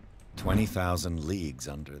 20,000 leagues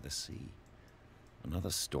under the sea.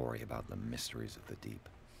 Another story about the mysteries of the deep.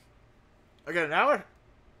 Okay, now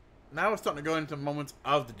we're starting to go into moments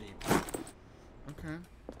of the deep. Okay.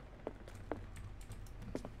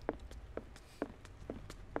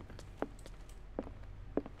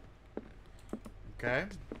 Okay.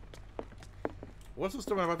 What's the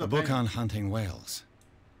story about the A book painting? on hunting whales.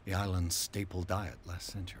 The island's staple diet last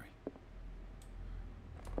century.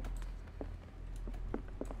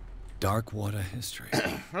 Dark water history.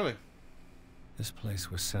 Really? This place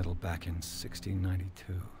was settled back in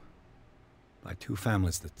 1692 by two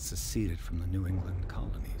families that seceded from the New England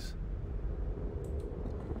colonies.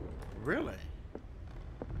 Really?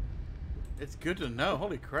 It's good to know.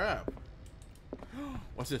 Holy crap.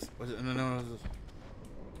 What's this? What's it? No, what's this?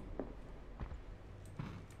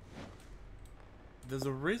 There's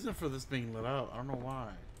a reason for this being lit up. I don't know why.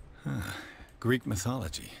 Greek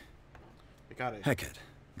mythology. I got it. Hecate,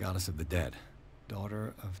 goddess of the dead,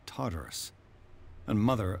 daughter of Tartarus, and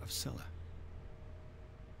mother of Scylla.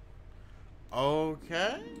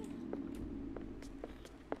 Okay.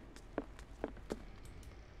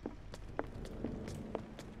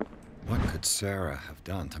 What could Sarah have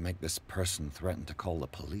done to make this person threaten to call the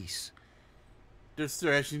police? Dear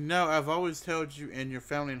sir, as you know, I've always held you and your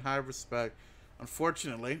family in high respect.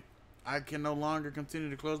 Unfortunately, I can no longer continue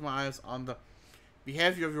to close my eyes on the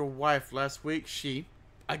behavior of your wife. Last week, she,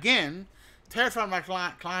 again, terrified my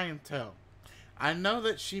clientele. I know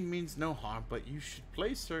that she means no harm, but you should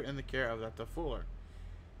place her in the care of Dr. Fuller.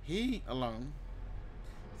 He alone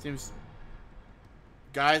seems...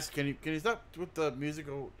 Guys, can you stop with the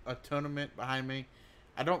musical tournament behind me?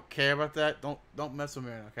 I don't care about that. Don't mess with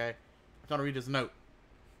me, okay? I'm trying to read this note.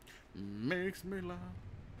 Makes me laugh.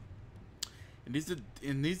 And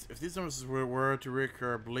if these numbers were to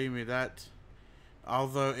recur, believe me that,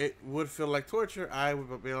 although it would feel like torture, I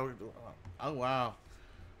would be able to. Oh wow!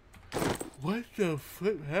 What the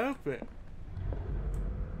flip happened?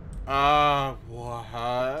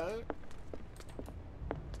 What?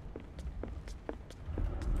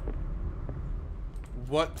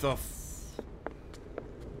 What the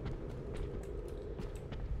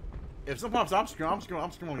If someone pops, I'm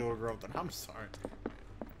screaming little girl, then I'm sorry.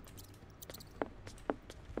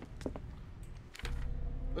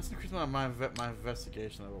 Let's increase my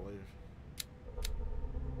investigation, I believe.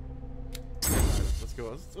 Let's go.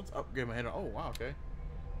 Let's upgrade my head. Oh wow, okay.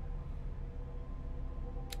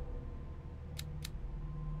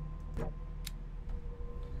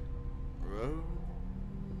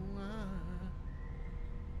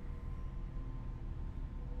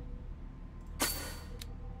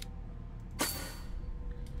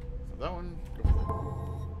 That one. Go for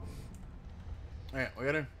that. Alright, we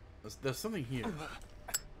gotta. There's something here.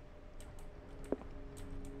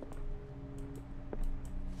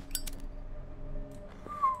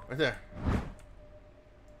 Right there.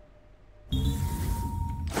 Oh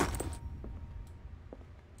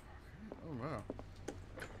wow.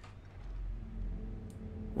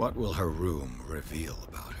 What will her room reveal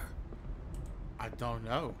about her? I don't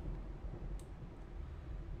know.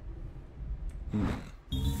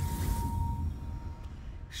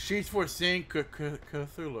 She's foreseeing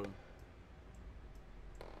Cthulhu.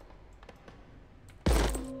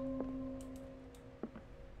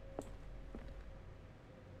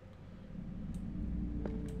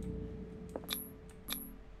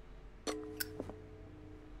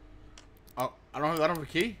 Oh, I don't have a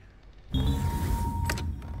key.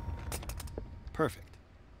 Perfect.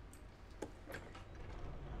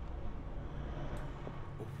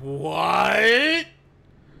 What?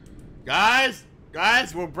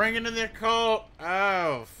 Guys, we're bringing in the occult.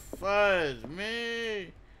 Oh, fuzz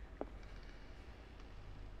me.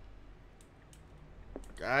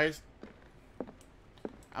 Guys,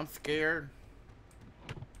 I'm scared.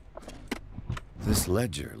 This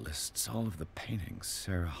ledger lists all of the paintings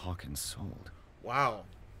Sarah Hawkins sold. Wow.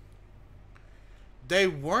 They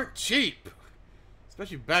weren't cheap.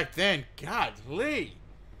 Especially back then. Godly.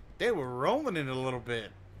 They were rolling in it a little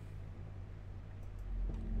bit.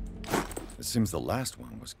 It seems the last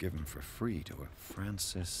one was given for free to a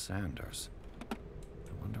Francis Sanders. I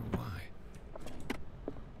wonder why.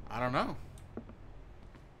 I don't know.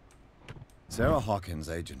 Sarah Hawkins'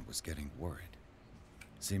 agent was getting worried.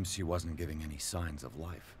 Seems she wasn't giving any signs of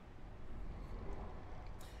life.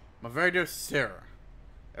 My very dear Sarah,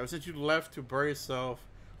 ever since you left to bury yourself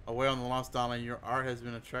away on the Lost Island, your art has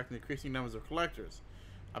been attracting increasing numbers of collectors.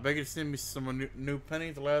 I beg you to send me some new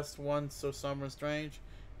paintings. The last one so somber and strange,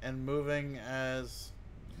 and moving as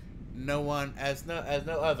no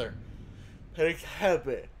other. Paintings have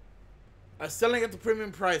been. I'm selling at the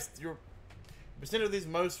premium price. Your percent of these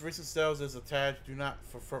most recent sales is attached. Do not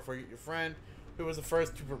for your friend who was the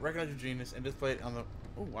first to recognize your genius and display it on the.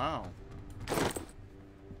 Oh wow.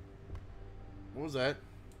 What was that?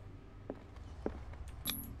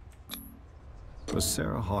 Was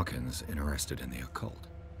Sarah Hawkins interested in the occult?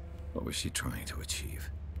 What was she trying to achieve?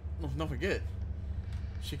 Oh, don't forget.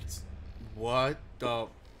 She could. What the?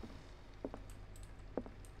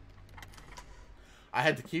 I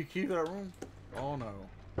had the key to that room? Oh no.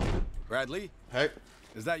 Bradley? Hey.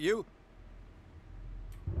 Is that you?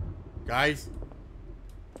 Guys,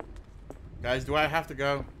 do I have to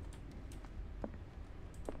go?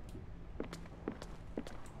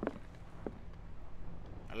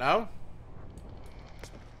 Hello?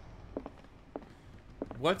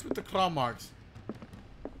 What's with the claw marks?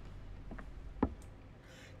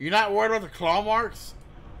 You're not worried about the claw marks?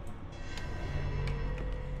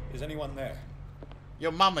 Is anyone there?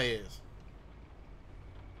 Your mama is.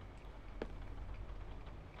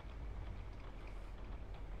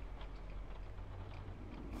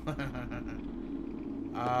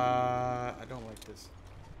 I don't like this,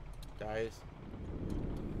 guys.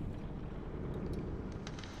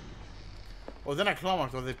 Well, they're not claw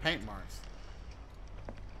marks, or they paint marks.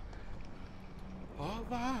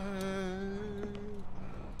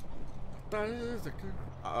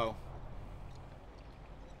 Uh-oh.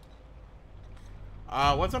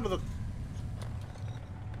 What's under the...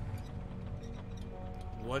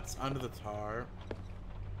 What's under the tar?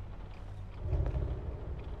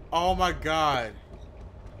 Oh my god.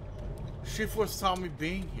 She foresaw me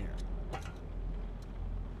being here.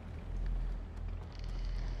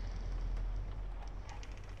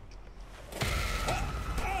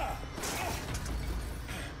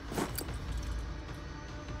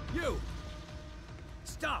 You!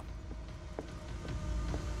 Stop!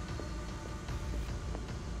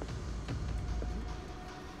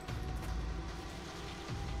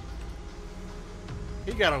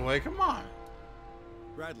 He got away, come on.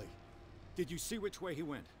 Bradley, did you see which way he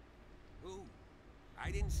went? Who?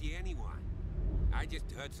 I didn't see anyone. I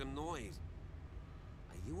just heard some noise.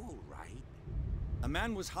 Are you all right? A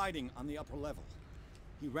man was hiding on the upper level.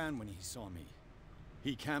 He ran when he saw me.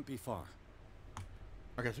 He can't be far.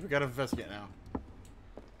 Okay, so we gotta investigate now.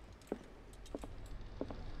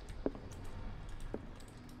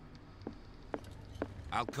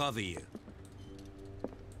 I'll cover you.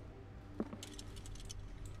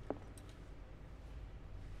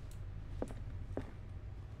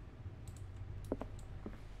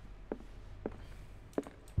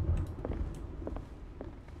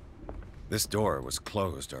 This door was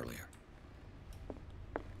closed earlier.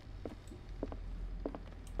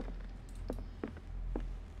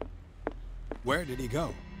 Where did he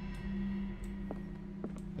go?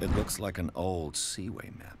 It looks like an old seaway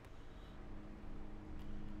map.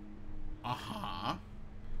 Uh-huh.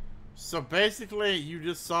 So basically, you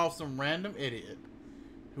just saw some random idiot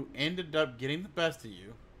who ended up getting the best of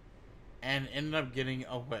you and ended up getting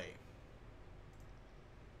away.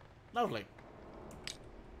 Lovely.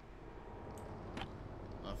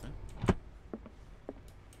 Nothing.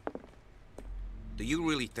 Do you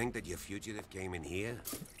really think that your fugitive came in here?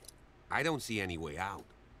 I don't see any way out.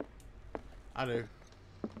 I do.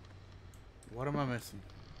 What am I missing?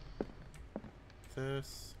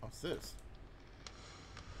 This. What's this?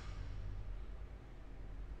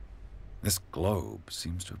 This globe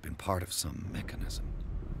seems to have been part of some mechanism.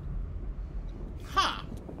 Huh.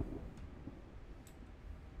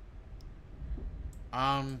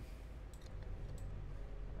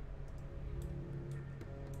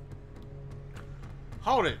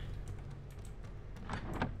 Hold it.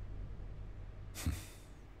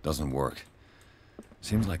 Doesn't work.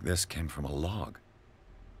 Seems like this came from a log.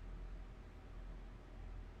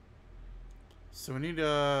 So we need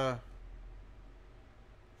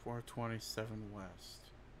 427 west.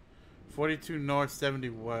 42 north, 70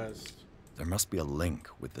 west. There must be a link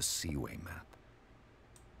with the seaway map.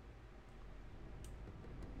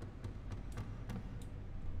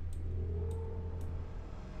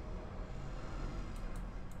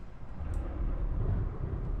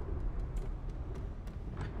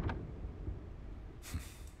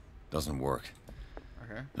 Doesn't work.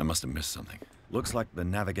 Okay. I must have missed something. Looks like the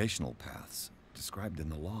navigational paths described in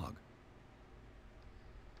the log.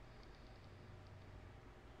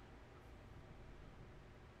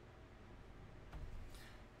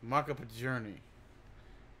 Mock up a journey.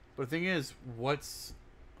 But the thing is, what's...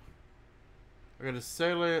 I got a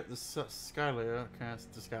sailor, the Skylayer,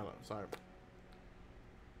 cast the Skylayer, sorry.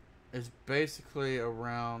 It's basically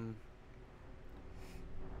around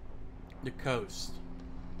the coast.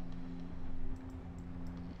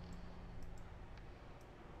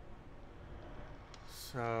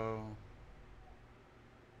 So...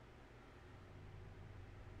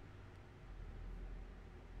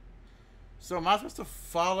 So am I supposed to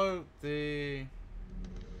follow the...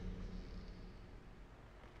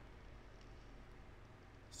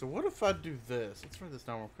 So what if I do this? Let's write this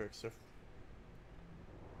down real quick. So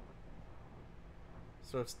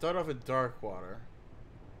it started off at Darkwater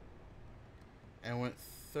and went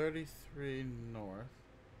 33 north.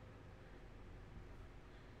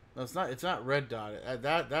 No, it's not red dotted.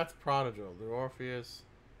 That's Prodigal, the Orpheus.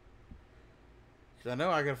 'Cause I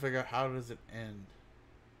know I gotta figure out how does it end.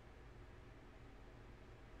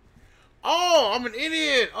 Oh, I'm an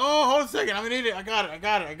idiot. Oh, hold a second. I'm an idiot. I got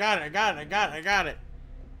it.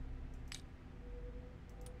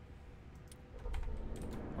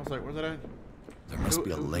 was like, where's that at? There must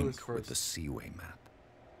be a Who link is with first? the Seaway map.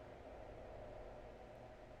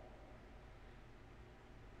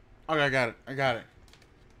 Okay, I got it. I got it.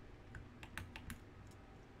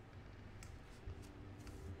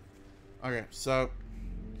 Okay, so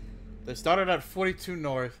they started at 42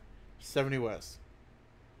 north, 70 west.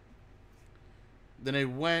 Then they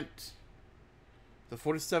went to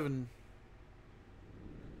 47.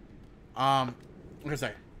 What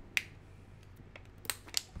say?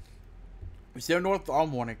 We stayed north all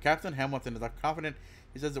morning. Captain Hamilton is confident.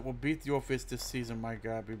 He says it will beat the Orpheus this season. My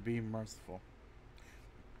God, be merciful.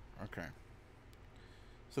 Okay.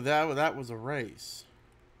 So that was a race.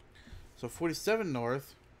 So 47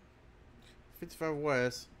 north, 55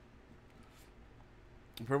 west.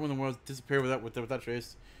 When the world disappeared with that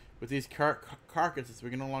race, with these carcasses, we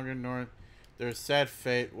can no longer ignore their sad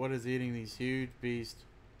fate. What is eating these huge beasts?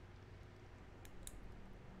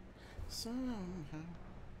 Somehow.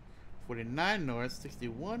 49 north,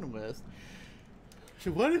 61 west.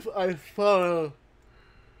 So what if I follow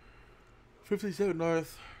 57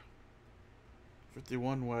 north,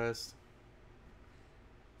 51 west,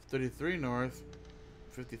 33 north,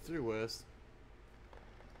 53 west.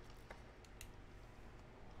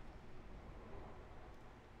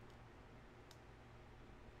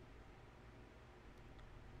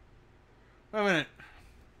 Wait a minute.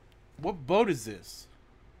 What boat is this?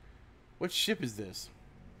 What ship is this?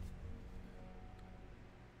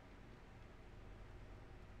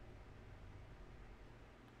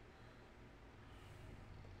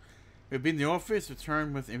 We've been in the office,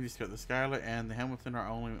 returned with empty the Skylar and the Hamilton are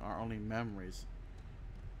only memories.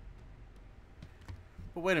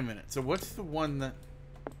 But wait a minute. So what's the one that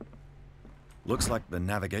Looks like the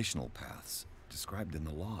navigational paths described in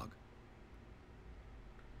the log.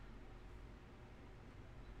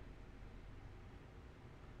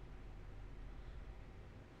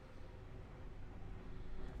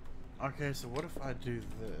 Okay, so what if I do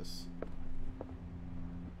this?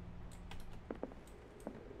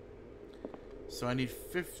 So I need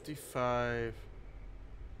 55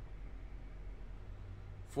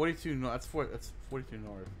 42 north. That's 42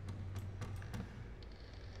 north.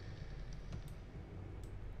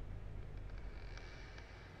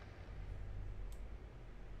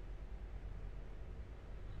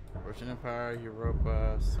 Russian Empire,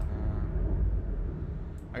 Europa,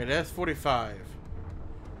 okay, that's 45.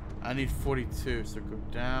 I need 42, so go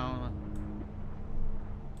down.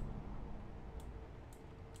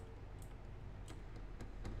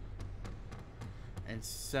 And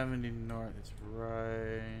 70 north is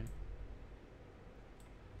right.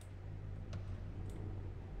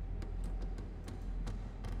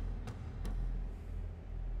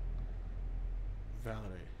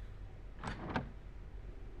 Validate.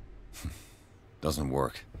 Doesn't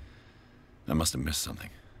work. I must have missed something.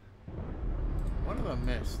 What have I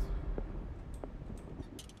missed?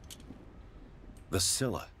 The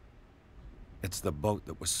Scylla. It's the boat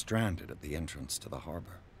that was stranded at the entrance to the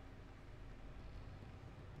harbor.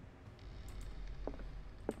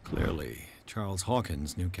 Clearly, Charles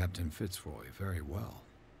Hawkins knew Captain Fitzroy very well.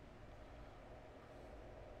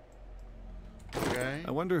 Okay.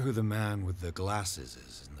 I wonder who the man with the glasses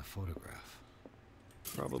is in the photograph.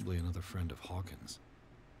 Probably another friend of Hawkins.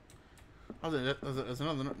 Oh, there's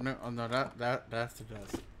another. No, that's the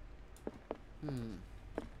desk.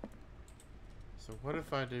 So what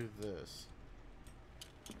if I do this?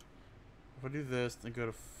 If I do this, then go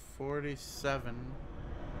to 47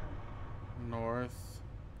 north,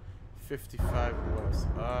 55 west,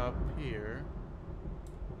 up here,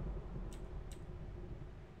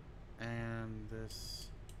 and this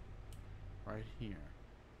right here.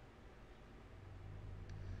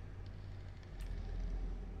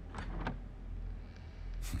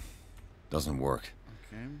 Doesn't work.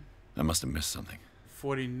 Okay. I must have missed something.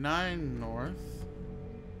 49 north.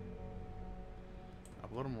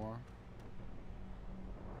 Up a little more.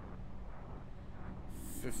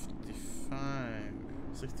 55.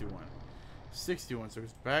 61. 61, so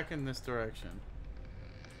it's back in this direction.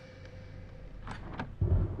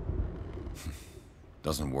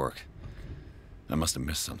 Doesn't work. I must have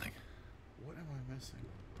missed something. What am I missing?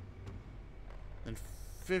 And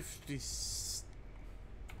 50.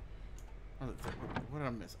 What did I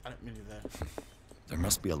miss? I didn't mean to do that. There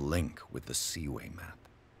must be a link with the Seaway map.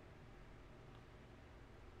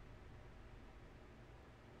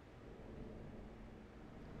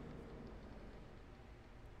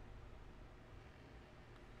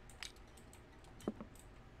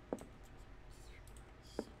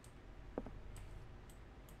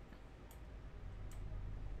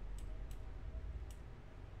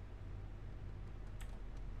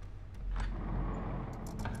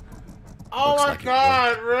 Oh my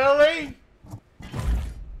god, really?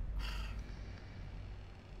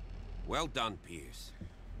 Well done, Pierce.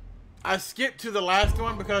 I skipped to the last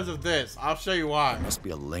one because of this. I'll show you why. There must be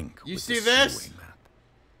a link. You with see the this? sewing map.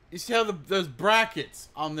 You see how there's brackets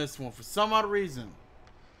on this one for some odd reason.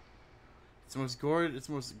 It's the most gorgeous, it's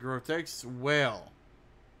the most grotesque whale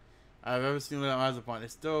I've ever seen laid eyes upon.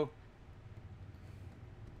 It's still.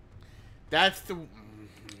 That's the.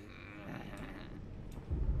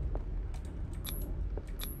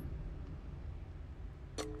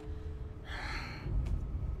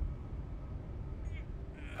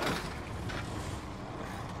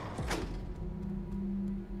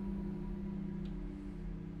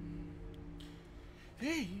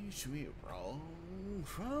 Hey, should we roll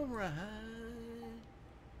from right?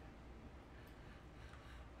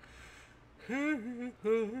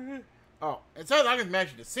 Oh, it says I can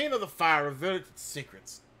mention the scene of the fire revealed its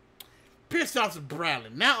secrets. Pierce Thompson Bradley,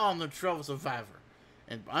 now on the trail of survivor,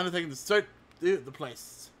 and undertaking to search the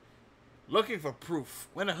place, looking for proof.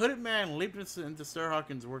 When a hooded man leaped into Sir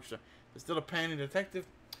Hawkins' workshop, there's still a painting detective.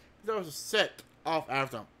 There was a set off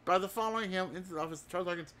after him. By the following him into the office, Charles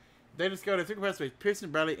Hawkins, they discovered a secret passageway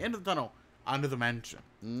piercing Bradley into the tunnel under the mansion.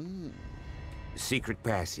 Secret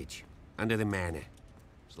passage under the manor.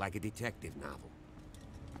 It's like a detective novel.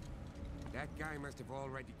 That guy must have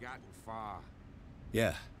already gotten far.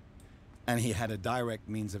 Yeah. And he had a direct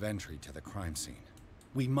means of entry to the crime scene.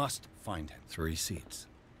 We must find him. 3 seats.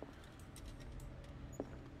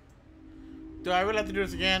 Do I really have to do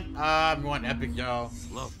this again? I'm going epic, y'all.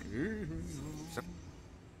 Look.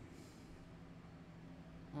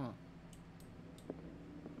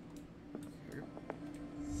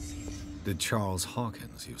 Did Charles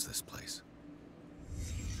Hawkins use this place?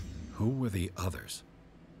 Who were the others?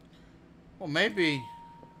 Well, maybe.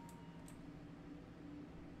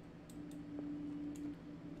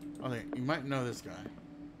 Okay, you might know this guy.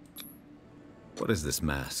 What is this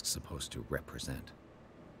mask supposed to represent?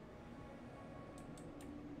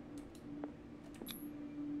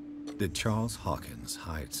 Did Charles Hawkins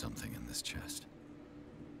hide something in this chest?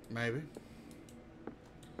 Maybe.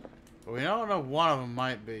 But we don't know one of them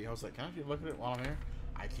might be. I was like, can I actually look at it while I'm here?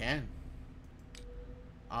 I can.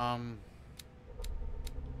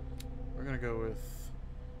 We're gonna go with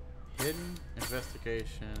hidden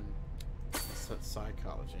investigation,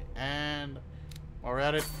 psychology, and while we're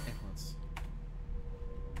at it, influence.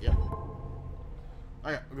 Yeah.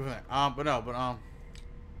 Okay, we'll go for that.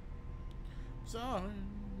 Sorry,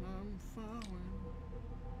 I'm falling.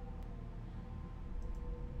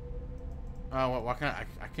 Why can't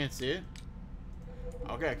I can't see it?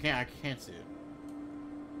 Okay, I can't see it.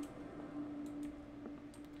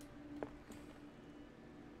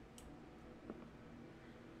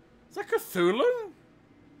 Is that Cthulhu?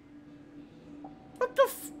 What the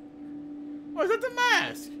f... Oh, is that the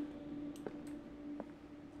mask?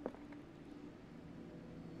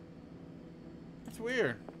 That's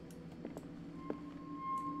weird.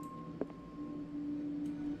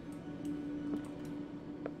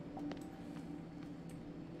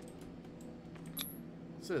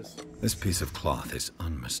 What's this? This piece of cloth is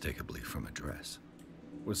unmistakably from a dress.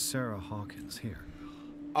 Was Sarah Hawkins here?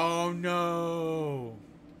 Oh no!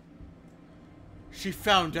 She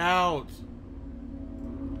found out.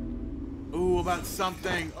 Ooh, about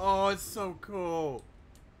something. Oh, it's so cool.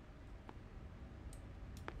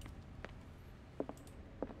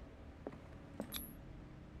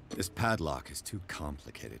 This padlock is too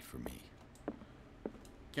complicated for me.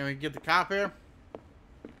 Can we get the cop here?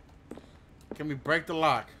 Can we break the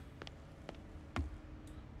lock?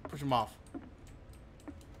 Push him off.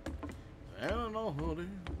 I don't know who to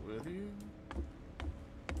with you.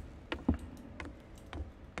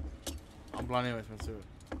 I'm blind anyways, let's do it.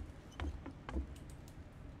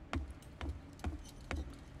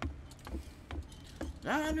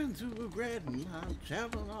 I'm into regret and I'm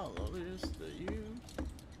traveling all of this to you.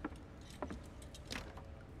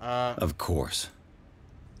 Of course.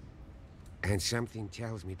 And something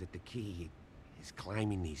tells me that the key is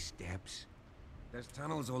climbing these steps. There's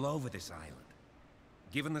tunnels all over this island.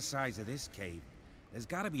 Given the size of this cave, there's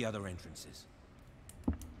gotta be other entrances.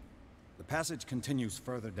 The passage continues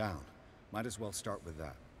further down. Might as well start with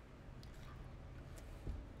that.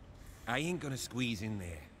 I ain't gonna squeeze in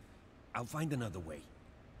there. I'll find another way.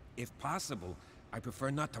 If possible, I prefer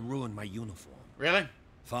not to ruin my uniform. Really?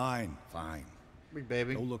 Fine, fine. Big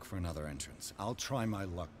baby. Go look for another entrance. I'll try my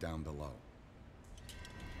luck down below.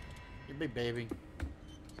 You big baby.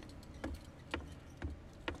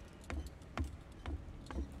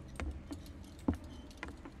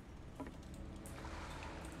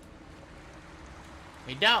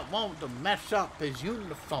 He don't want to mess up his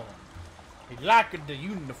uniform. He liked the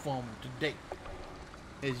uniform today.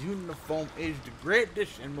 His uniform is the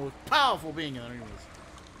greatest and most powerful being in the universe.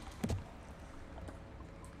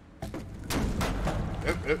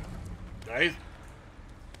 Yep. Guys.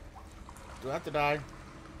 Do I have to die?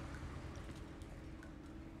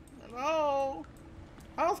 Hello?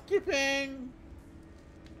 Housekeeping!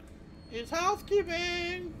 It's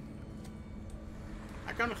housekeeping!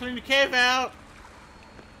 I come to clean the cave out!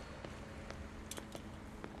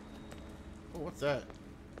 Oh, what's that?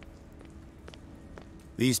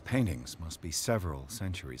 These paintings must be several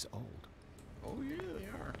centuries old. Oh, yeah, they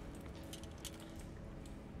are.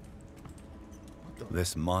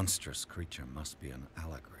 This monstrous creature must be an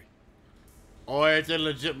allegory. Oh, it's a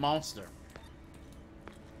legit monster.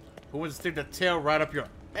 Who wants to stick the tail right up your...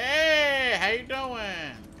 Hey, how you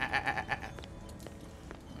doing?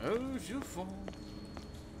 Oh, it's your fault.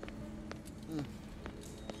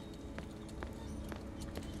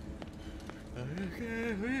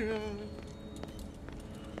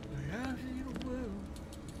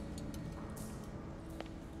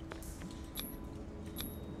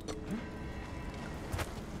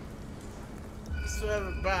 So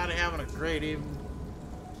everybody having a great evening.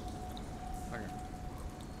 Okay.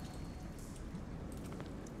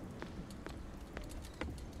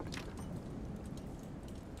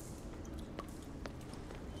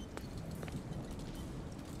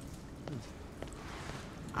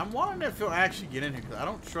 I'm wondering if he'll actually get in here because I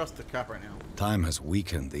don't trust the cop right now. Time has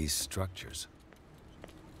weakened these structures.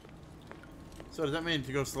 So does that mean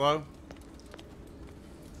to go slow?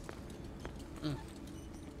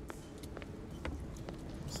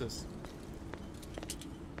 What's this?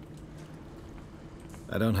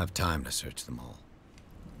 I don't have time to search them all.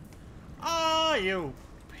 Oh, you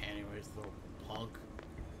pantywaist little punk.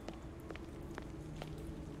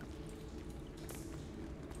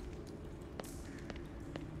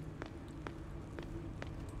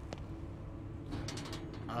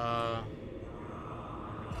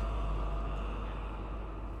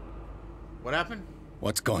 What happened?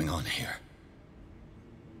 What's going on here?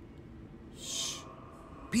 Shh.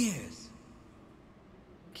 Piers.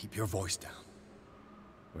 Keep your voice down.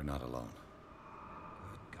 We're not alone.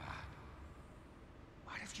 Good God.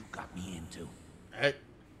 What have you got me into? Hey.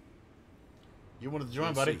 You wanted to join,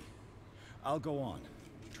 We'll buddy? see. I'll go on.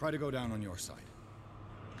 Try to go down on your side.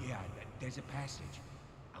 Yeah, there's a passage.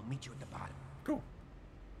 I'll meet you at the bottom. Cool.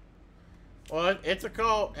 Well, it's a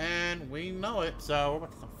cult, and we know it, so we're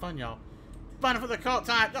about to have some fun, y'all. Fun for the cult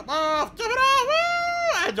time. Jump off! Jump it off!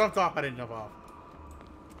 Woo! I jumped off. I didn't jump off.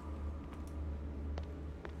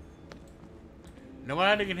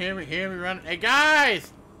 Nobody can hear me running. Hey,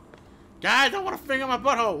 guys! Guys, I want to finger my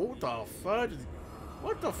butthole. What the fudge?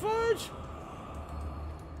 What the fudge?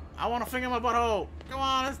 I want to finger my butthole. Come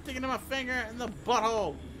on, let's stick it in my finger in the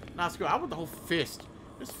butthole. Nah, screw it. I want the whole fist.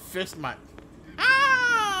 Just fist my...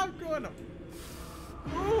 Ah! I'm going to...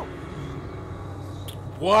 Ooh.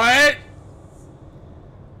 What?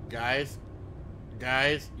 Guys,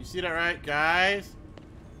 you see that, right? Guys,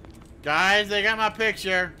 they got my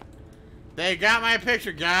picture. They got my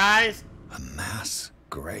picture, guys. A mass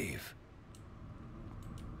grave.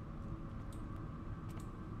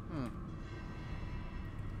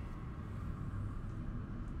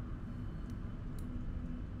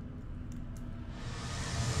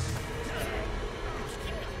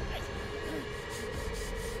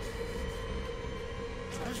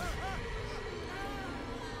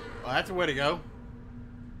 Well, that's the way to go.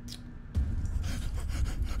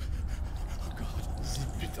 Oh, God.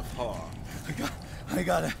 It's a paw. I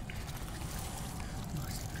gotta...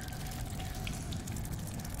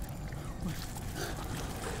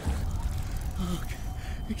 Oh,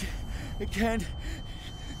 I can't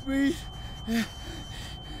breathe.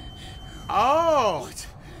 Oh! What's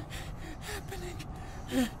happening?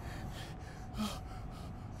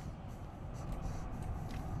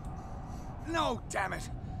 No, damn it!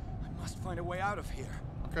 I must find a way out of here.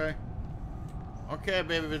 Okay. Okay,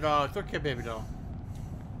 baby doll. It's okay, baby doll.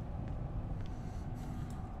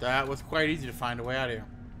 That was quite easy to find a way out of here.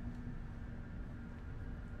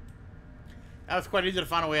 That was quite easy to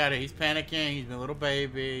find a way out of here. He's panicking. He's a little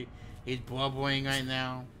baby. He's blubbering right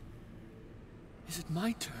now. Is it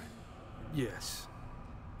my turn? Yes.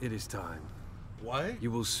 It is time. What? You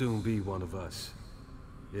will soon be one of us.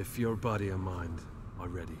 If your body and mind are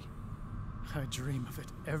ready. I dream of it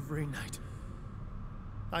every night.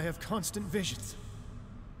 I have constant visions.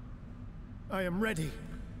 I am ready.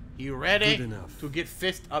 You ready? Good enough. To get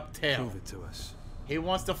fist up tail. Prove it to us. He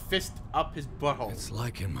wants to fist up his butthole. It's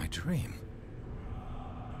like in my dream.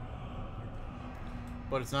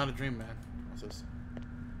 But it's not a dream, man. What's this?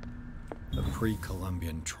 A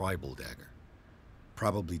pre-Columbian tribal dagger.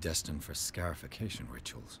 Probably destined for scarification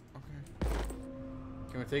rituals. Okay.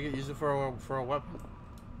 Can we take it? Use it for a weapon?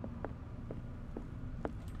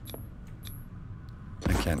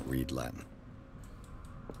 I can't read Latin.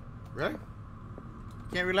 Really?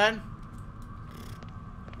 Can't read Latin?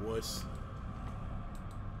 Wuss.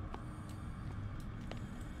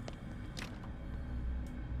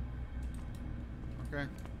 Okay.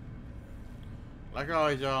 Like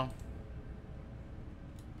always, y'all.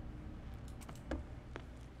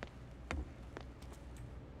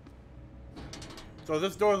 So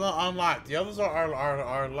this door is unlocked. The others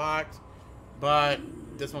are locked, but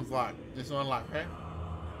this one's locked. This one's unlocked, okay?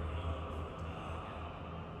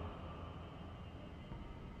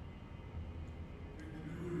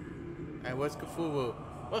 Hey, what's Cthulhu?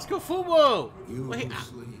 What's Cthulhu? You Wait, who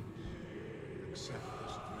sleep, accept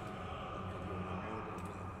this dream of your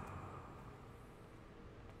immortal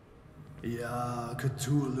love. Ya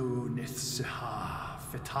Cthulhu Nithsiha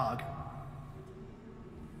Fitag.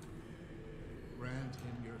 Grant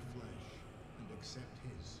him your flesh and accept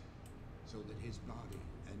his, so that his body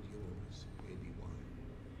and yours may be one.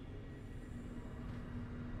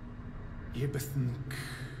 Yibithink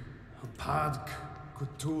Padk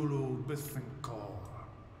Cthulhu Bithinkor.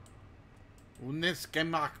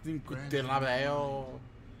 Uniskemaktin Kutilabeo.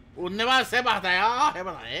 Unima Sebateo.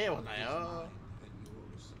 Hebanaeo.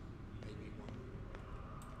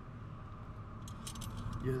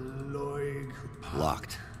 Yeloig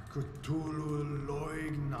Locked. Cthulhu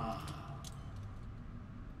Loigna.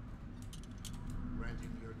 Grant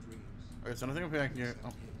him your dreams. Okay, so nothing up here.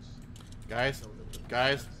 Oh. Guys.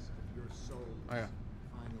 Guys. Your souls Oh, yeah.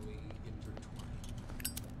 finally intertwine.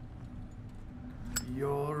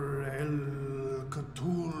 Yor El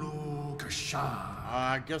Cthulhu Kasha.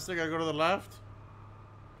 I guess I gotta go to the left.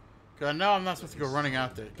 Cause I know I'm not supposed to go running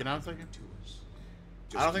out there. Can I take it?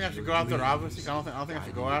 I don't think I should go out there. Obviously, I don't think I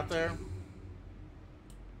should go out there.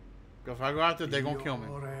 Cause if I go out there, they're gonna kill me.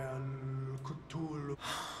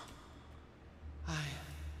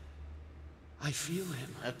 I feel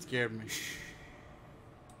him. That scared me.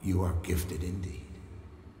 You are gifted indeed.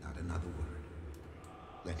 Not another word.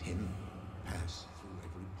 Let him pass through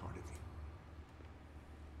every part of you.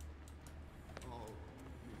 All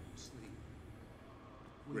you who sleep.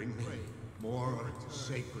 Bring me more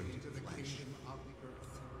sacred flesh.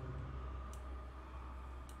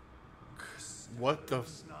 What the?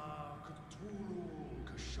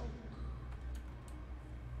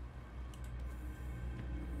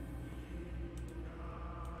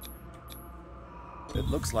 It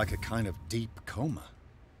looks like a kind of deep coma.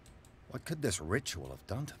 What could this ritual have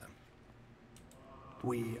done to them?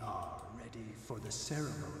 We are ready for the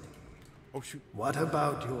ceremony. Oh shoot. What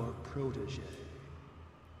about your protege?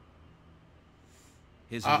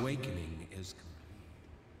 His awakening is complete.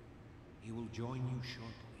 He will join you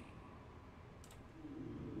shortly.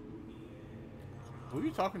 Who are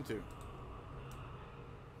you talking to?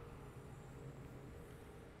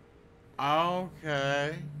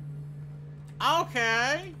 Okay.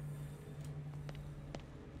 Okay.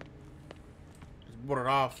 Just board it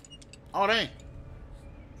off. Oh, dang.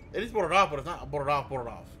 It is boarded off, but it's not boarded off,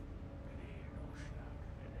 boarded off.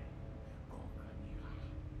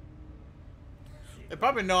 They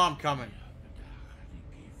probably know I'm coming.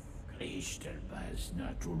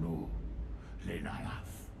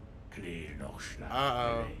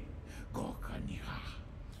 Uh-oh.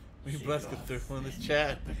 We bless Cthulhu in this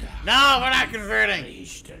chat. No, we're not converting.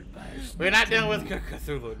 We're not dealing with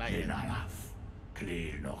Cthulhu. Not yet.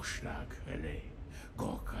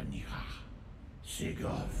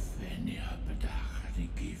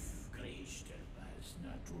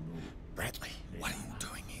 Bradley, what are you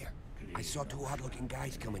doing here? I saw two odd-looking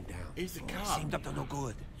guys coming down. He's the cop. Seemed up to no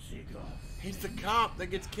good. He's the cop that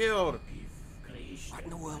gets killed. What in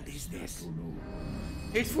the world is this?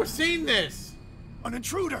 He's foreseen this. An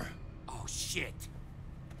intruder. Oh, shit.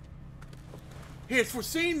 He has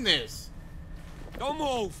foreseen this. Don't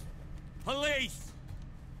move. Police.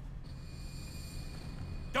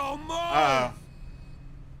 Don't move. Uh-oh.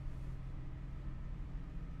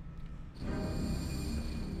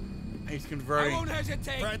 He's converting. I won't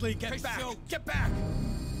hesitate. Bradley, get back. Shoot. Get back.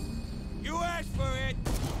 You asked for it.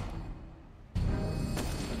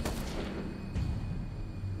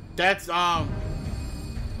 That's,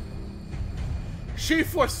 she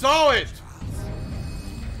foresaw it.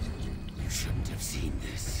 You shouldn't have seen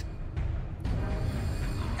this.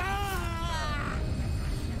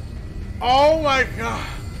 Oh my god.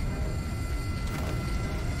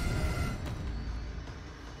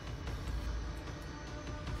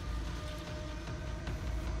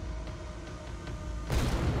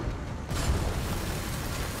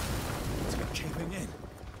 It's caving in.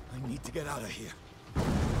 to get out of here.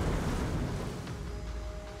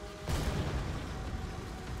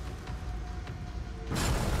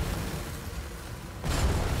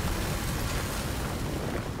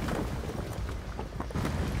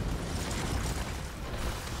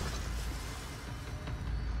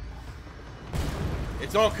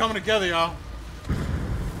 It's all coming together, y'all.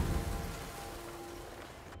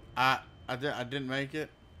 I didn't make it.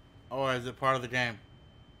 Or is it part of the game?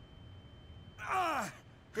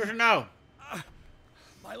 Good to know.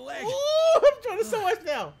 My leg. Ooh, I'm trying to so much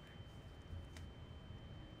now.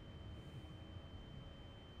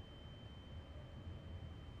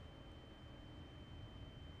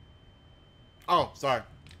 Oh, sorry.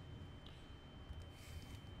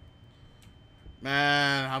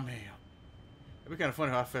 Man, I mean, it'd be kind of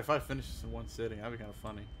funny if I finish this in one sitting. That'd be kind of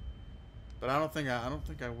funny. But I don't think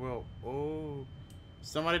I will. Oh,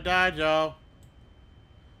 somebody died, y'all.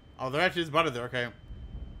 Oh, there actually is a body there. Okay.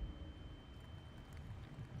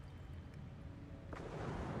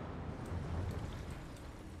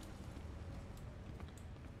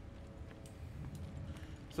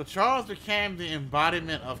 So Charles became the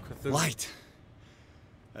embodiment of Cthulhu. Light.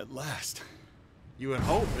 At last. You would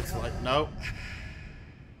hope. It's like, nope.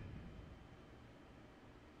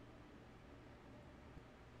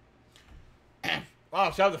 Wow,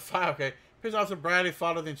 shout out to fire. Okay. Police Officer Bradley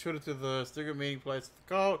followed the intruder to the secret meeting place of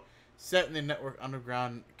the cult, set in the network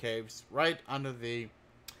underground caves right under the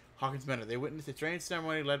Hawkins Manor. They witnessed a strange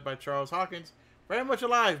ceremony led by Charles Hawkins, very much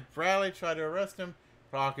alive. Bradley tried to arrest him,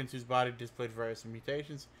 but Hawkins, whose body displayed various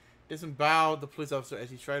mutations, disemboweled the police officer as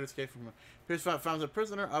he tried to escape from him. Police found a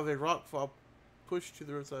prisoner of a rockfall pushed to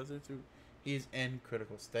the roadside. He is in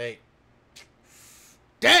critical state.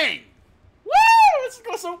 Dang! Woo! This is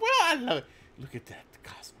going so well. I love it. Look at that, the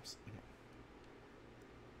cosmos.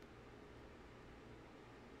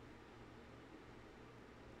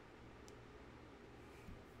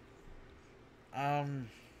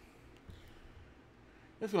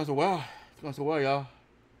 It's going so well. It's going so well, y'all.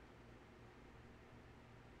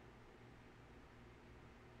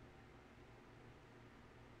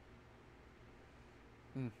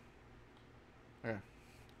 Okay.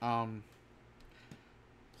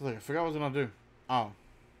 So I forgot what I was gonna do. Oh.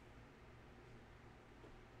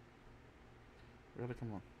 Really?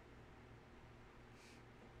 Come on.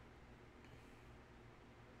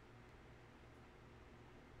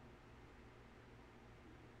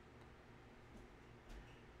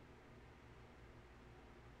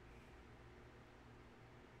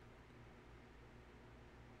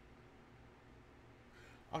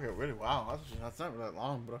 Okay, really? Wow. That's not that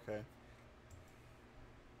long, but okay.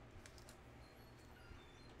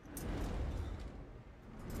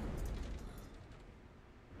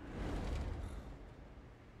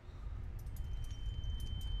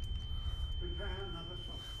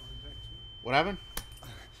 What happened?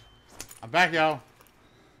 I'm back, y'all.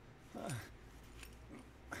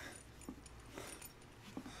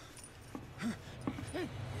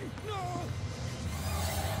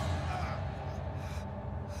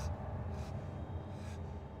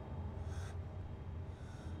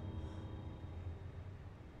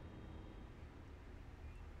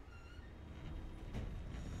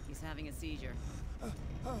 He's having a seizure.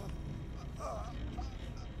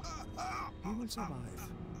 He will survive.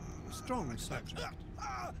 Strong subject.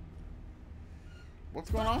 What's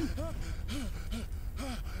going on?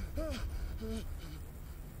 There,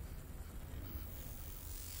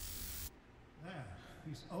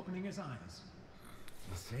 he's opening his eyes.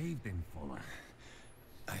 You saved him, Fuller.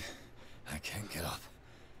 I can't get up.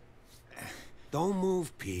 Don't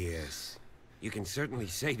move, Pierce. You can certainly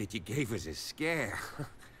say that you gave us a scare.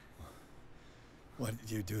 What did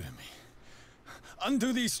you do to me?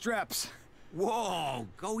 Undo these straps. Whoa,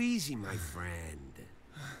 go easy, my friend.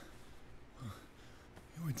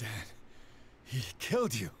 You were dead. He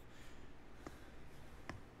killed you.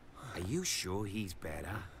 Are you sure he's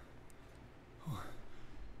better?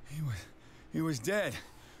 He was dead.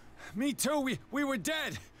 Me too. We were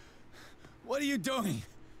dead. What are you doing?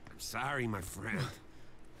 I'm sorry, my friend.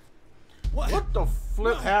 What the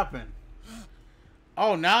flip happened?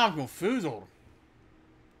 Oh, now I'm confused.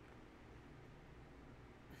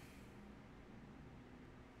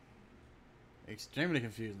 Extremely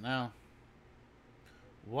confused now.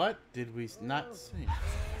 What did we not see?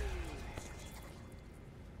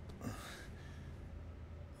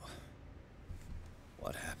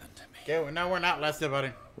 What happened to me? Okay, well, no, we're not. Let's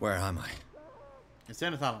buddy. Where am I? In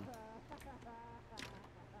San Antonio.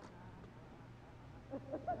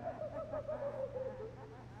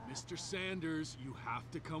 Mr. Sanders, you have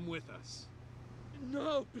to come with us.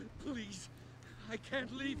 No, please. I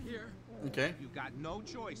can't leave here. Okay. You got no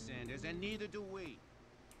choice, Sanders, and neither do we.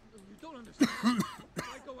 You don't understand.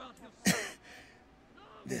 If I go out, he'll see.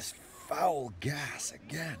 This foul gas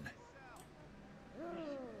again.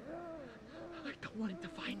 I don't want him to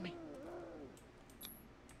find me.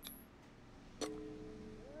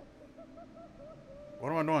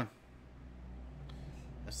 What am I doing?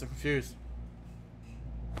 I'm so confused.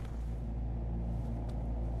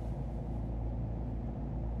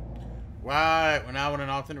 Right, we're now in an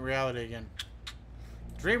alternate reality again.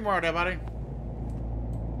 Dream world, everybody.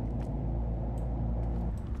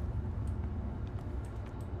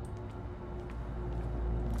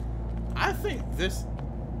 I think this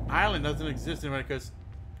island doesn't exist anymore because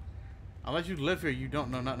unless you live here, you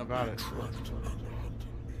don't know nothing about it. Tracked and hunted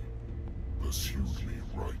me, pursued me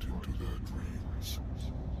right into their dreams.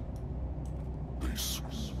 They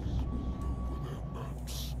swooned all over their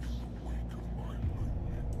maps in the wake of my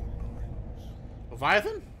lonely nights.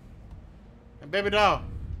 Leviathan? And baby doll.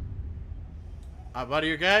 Buddy,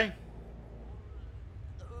 you okay?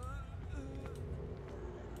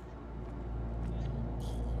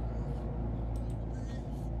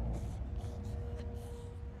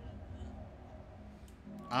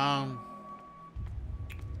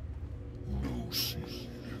 No sea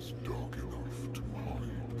is dark enough to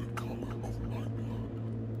hide the color of my blood.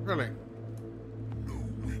 Really? No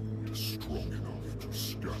wind strong enough to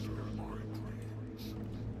scatter my dreams.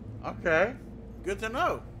 Okay. Good to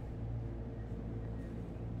know.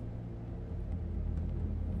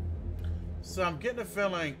 So I'm getting a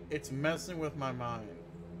feeling it's messing with my mind.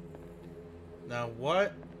 Now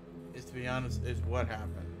what is, to be honest, is what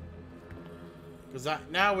happened. Because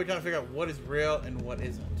now we're trying to figure out what is real and what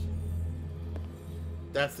isn't.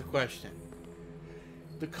 That's the question.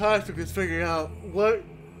 The conflict is figuring out what...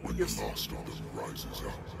 When the last of them rises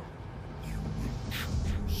up, you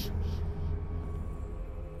will choose.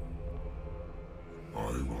 I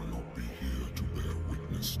will not be here to bear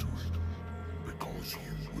witness to it, because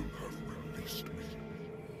you will have released me.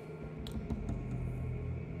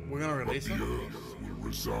 We're gonna release him? The earth will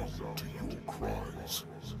resound to your cries.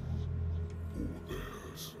 Or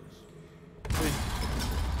theirs. Awake.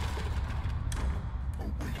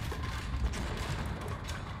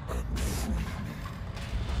 And free me.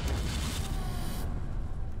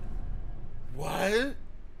 What?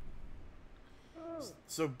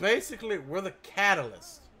 So basically, we're the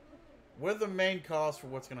catalyst. We're the main cause for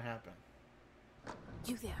what's gonna happen.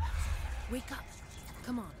 You there. Wake up.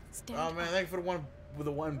 Come on, stand Oh man, up. thank you for the one with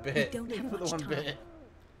the one bit. We don't have for the much one time. bit.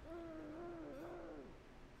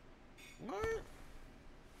 What?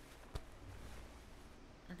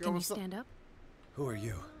 Can you stand up? Who are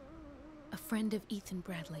you? A friend of Ethan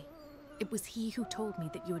Bradley. It was he who told me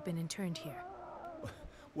that you had been interned here.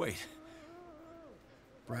 Wait.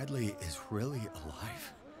 Bradley is really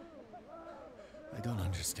alive? I don't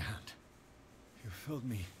understand. You filled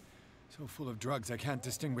me so full of drugs I can't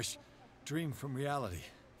distinguish dream from reality.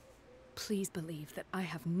 Please believe that I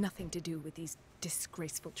have nothing to do with these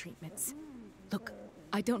disgraceful treatments. Look,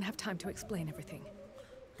 I don't have time to explain everything.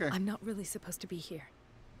 Okay. I'm not really supposed to be here.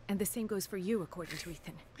 And the same goes for you, according to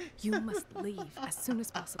Ethan. You must leave as soon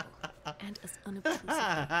as possible, and as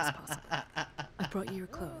unobtrusively as possible. I brought you your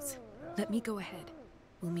clothes. Let me go ahead.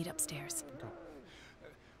 We'll meet upstairs.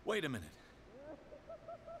 Wait a minute.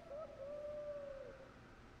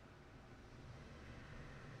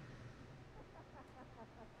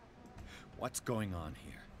 What's going on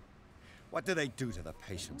here? What do they do to the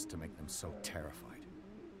patients to make them so terrified?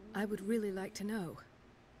 I would really like to know.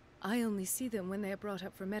 I only see them when they are brought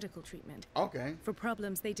up for medical treatment. Okay. For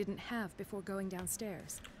problems they didn't have before going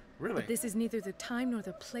downstairs. Really? But this is neither the time nor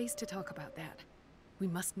the place to talk about that. We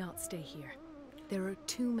must not stay here. There are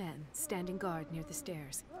 2 men standing guard near the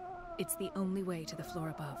stairs. It's the only way to the floor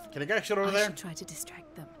above. Can a guy shut over I there? should try to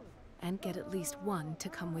distract them, and get at least one to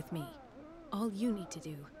come with me. All you need to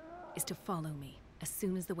do is to follow me as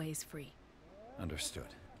soon as the way is free.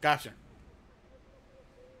 Understood. Gotcha.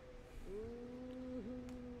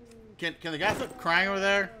 Can the guy stop crying over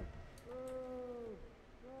there?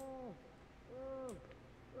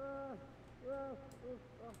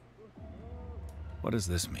 What does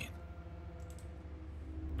this mean?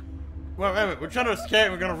 Well, wait a minute. We're trying to escape.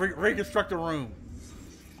 We're gonna reconstruct a room.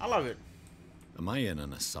 I love it. Am I in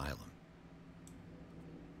an asylum?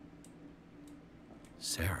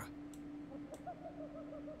 Sarah.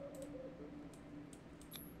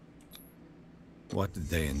 What did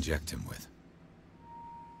they inject him with?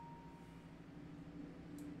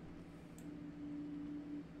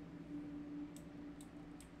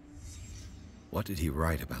 What did he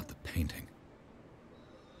write about the painting?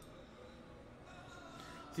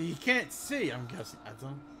 He can't see, I'm guessing. I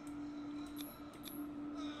don't.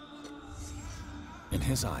 In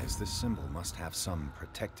his eyes, this symbol must have some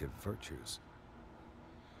protective virtues.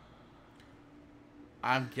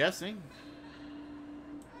 I'm guessing.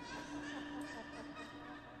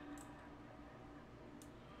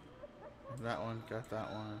 That one, got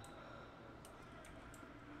that one.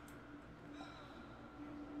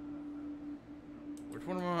 Which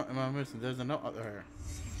one am I missing? There's a note there.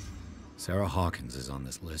 Sarah Hawkins is on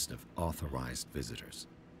this list of authorized visitors.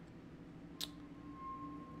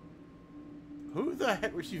 Who the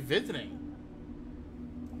heck was she visiting?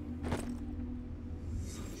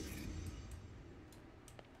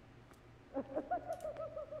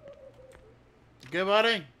 You good,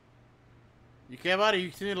 buddy? You okay, buddy? You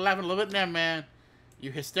continue to laugh a little bit now, man.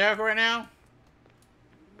 You hysterical right now?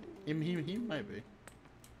 He might be.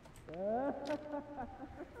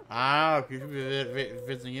 Ah, you could be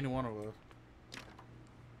visiting any one of us.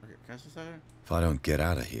 Okay, can I just say that? If I don't get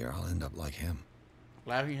out of here, I'll end up like him.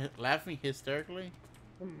 Laughing hysterically?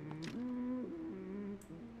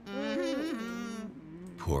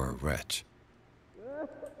 Poor wretch.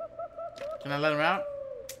 Can I let him out?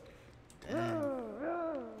 Dr.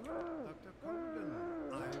 Colden,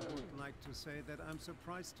 I would like to say that I'm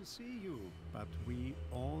surprised to see you, but we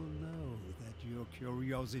all know that your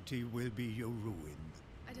curiosity will be your ruin.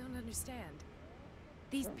 I don't understand.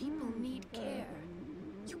 These people need care.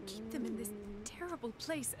 You keep them in this terrible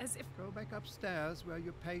place as if... Go back upstairs where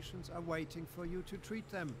your patients are waiting for you to treat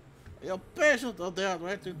them. Your patients are there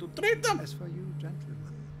waiting to treat them. As for you, gentlemen,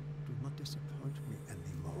 do not disappoint me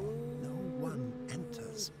anymore. No one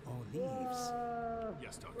enters or leaves.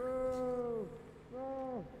 Yes, Doctor.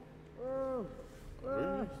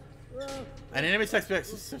 An enemy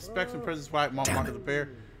suspects in presence white mark the bear.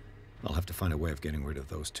 I'll have to find a way of getting rid of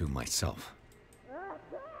those two myself.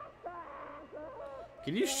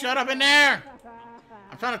 Can you shut up in there?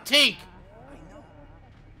 I'm trying to tink.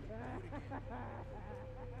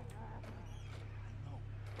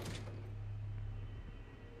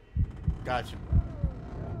 Gotcha.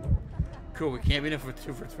 Cool, we can't be in there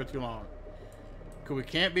for too long. Cool, we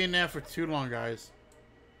can't be in there for too long, guys.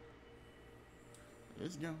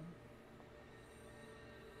 Let's go.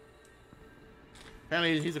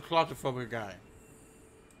 Apparently he's a claustrophobic guy.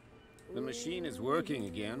 The machine is working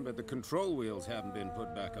again, but the control wheels haven't been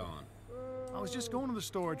put back on. I was just going to the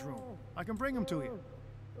storage room. I can bring them to you.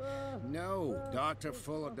 No, Dr.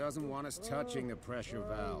 Fuller doesn't want us touching the pressure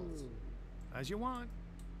valves. As you want.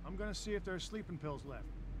 I'm gonna see if there are sleeping pills left.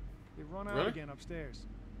 They've run out Really? again upstairs.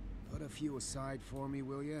 Put a few aside for me,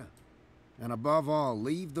 will ya? And above all,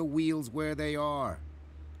 leave the wheels where they are.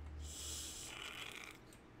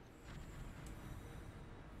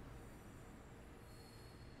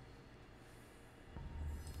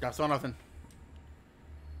 I saw nothing.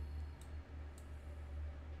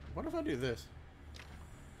 What if I do this?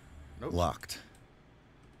 Nope. Locked.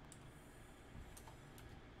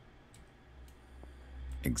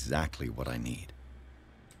 Exactly what I need.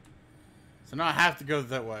 So now I have to go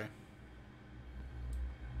that way.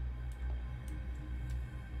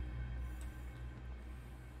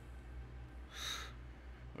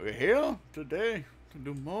 We're here today to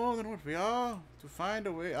do more than what we are, to find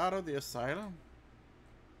a way out of the asylum.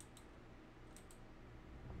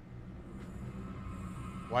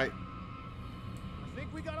 White. I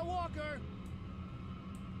think we got a walker.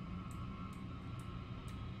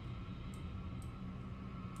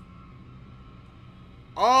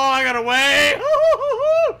 Oh, I got away!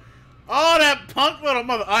 Oh, that punk little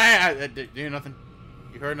mother! I did you hear nothing?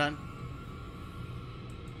 You heard nothing?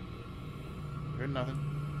 You heard nothing?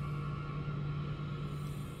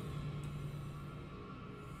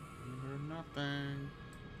 You heard nothing?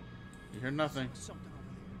 You heard nothing? Something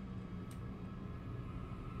over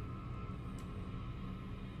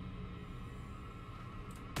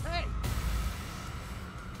there. Hey!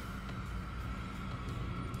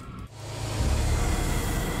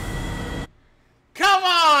 Come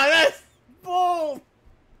on! That's bull!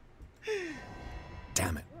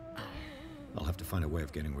 Damn it. I'll have to find a way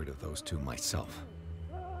of getting rid of those two myself.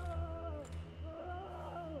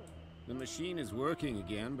 The machine is working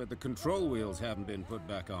again, but the control wheels haven't been put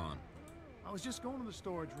back on. I was just going to the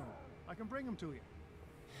storage room. I can bring them to you.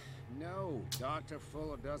 No, Dr.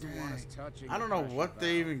 Fuller doesn't want us touching. I don't know what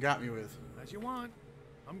they even got me with. As you want.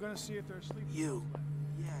 I'm gonna see if there's sleeping You. pills left.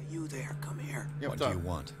 Yeah, you there. Come here. Yeah, What what's do up? you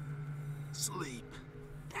want? Sleep.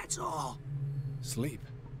 That's all. Sleep.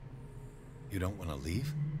 You don't want to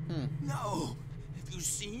leave? No. Have you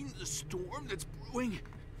seen the storm that's brewing?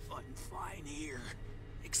 I'm fine here.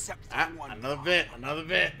 Except for one Another problem. bit, another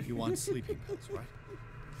bit. You want sleeping pills, right?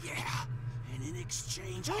 Yeah. And in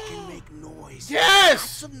exchange, I can make noise.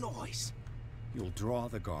 Yes! Lots of noise. You'll draw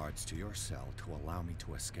the guards to your cell to allow me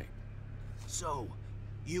to escape. So,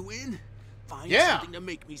 you in? Find Yeah. something to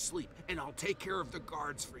make me sleep, and I'll take care of the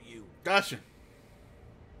guards for you. Gotcha.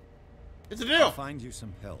 It's a deal. I'll find you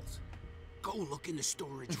some pills. Go look in the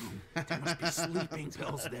storage room. There must be sleeping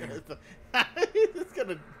pills there. He's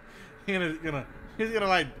gonna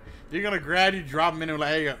like, you're gonna grab you, drop them in, and like,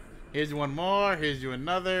 hey, here's you one more, here's you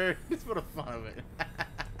another. Just for the fun of it.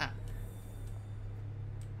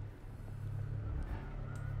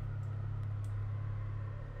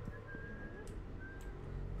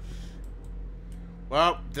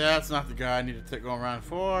 Well, that's not the guy I need to go around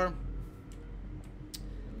for.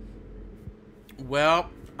 Well,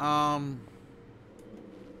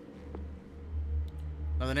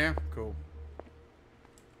 nothing there? Cool.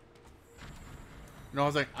 No, I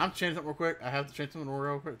was like, I'm changing something real quick. I have to change something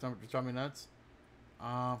real quick. It's driving me nuts.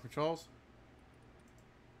 Controls.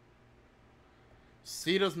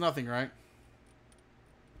 C does nothing, right?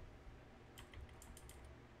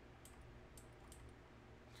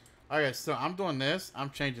 Okay, so I'm doing this. I'm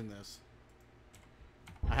changing this.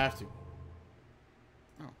 I have to.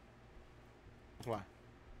 Oh. Why?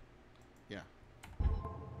 Yeah.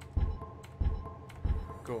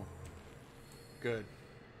 Cool. Good.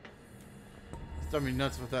 It's driving me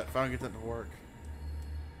nuts with that if I don't get that to work.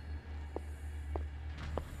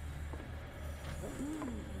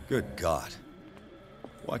 Good God.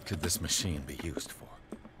 What could this machine be used for?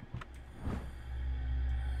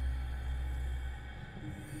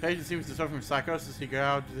 Patient seems to suffer from psychosis. He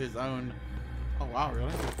gouged his own. Oh wow,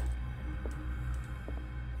 really?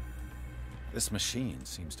 This machine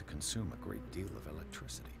seems to consume a great deal of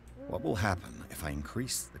electricity. What will happen if I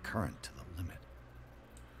increase the current to the limit?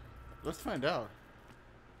 Let's find out.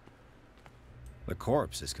 The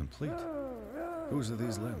corpse is complete. Whose are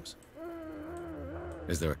these limbs?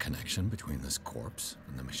 Is there a connection between this corpse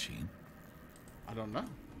and the machine? I don't know.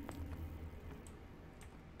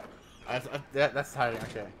 That's hiding.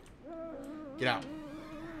 Okay. Get out.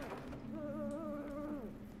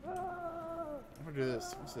 I'm gonna do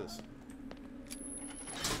this. What's this?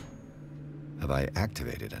 Have I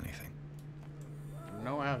activated anything?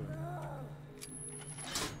 No, I haven't.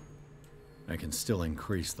 I can still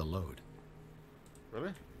increase the load.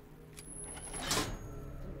 Really?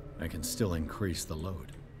 I can still increase the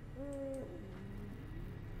load.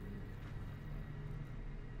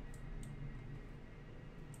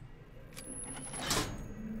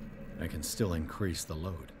 I can still increase the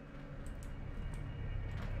load.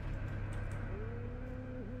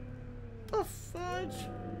 The fudge?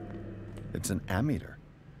 It's an ammeter.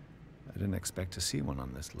 I didn't expect to see one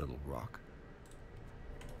on this little rock.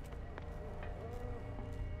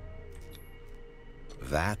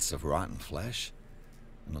 Vats of rotten flesh?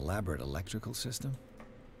 An elaborate electrical system?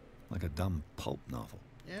 Like a dumb pulp novel.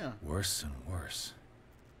 Yeah. Worse and worse.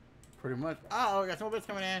 Pretty much. Oh, we got 10 more bits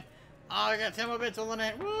coming in. Oh, we got 10 more bits rolling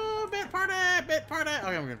in. Woo! Bit party! Bit party!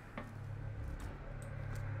 Okay, I'm good.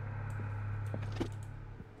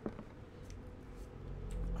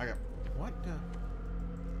 I got. What the?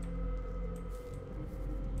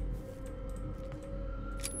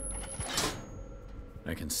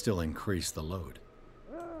 I can still increase the load.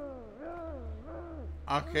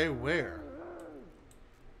 Okay, where?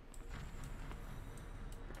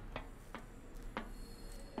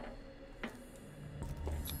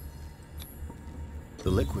 The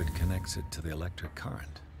liquid connects it to the electric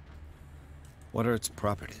current. What are its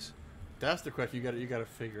properties? That's the question you gotta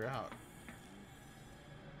figure out.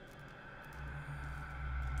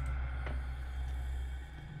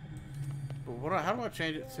 But how do I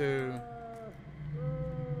change it to?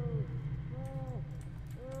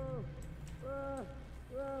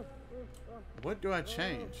 What do I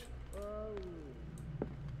change?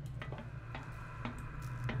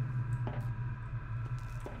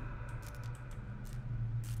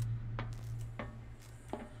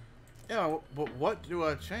 Yeah, but what do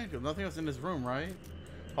I change? There's nothing else in this room, right?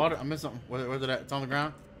 Hold it, I missed something. Where's it at? It's on the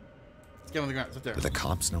ground? Let's get on the ground. It's up there. Do the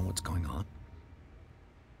cops know what's going on?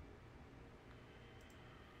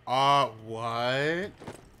 What?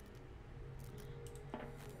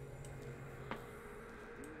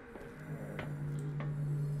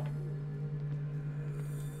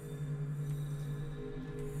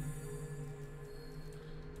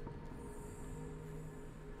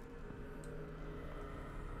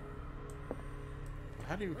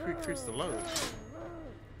 How do you increase the load?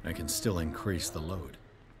 I can still increase the load.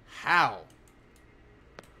 How?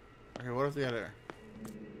 Okay, what else we got there?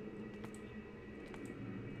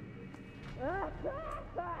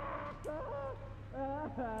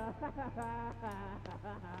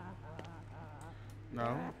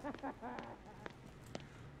 No.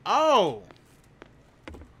 Oh!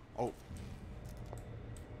 Oh.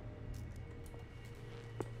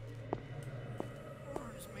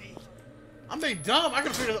 I'm being dumb. I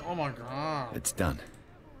can figure that. Oh my god. It's done.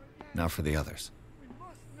 Now for the others.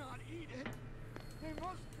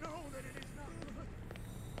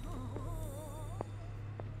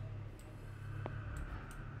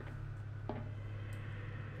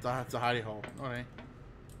 It's a hidey hole. Okay.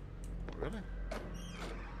 Really?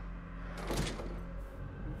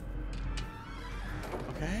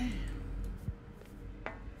 Okay.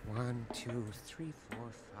 1, 2, 3, 4,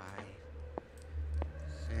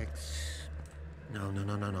 5, 6. No,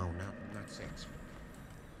 not 6.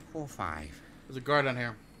 4, 5. There's a guard down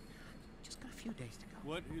here. Just got a few days to go.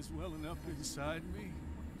 What is welling up inside me?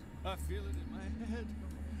 I feel it in my head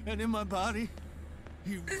and in my body.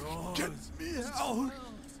 He roars. Get me out!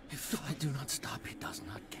 If I do not stop, he does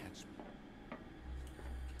not catch me.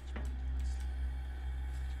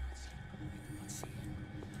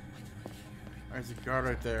 There's a guard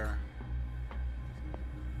right there.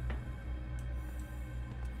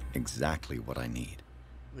 Exactly what I need.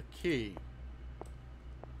 The key.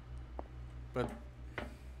 But...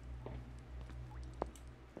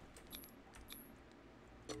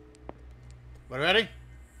 We ready?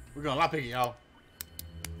 We're going lockpick it, y'all.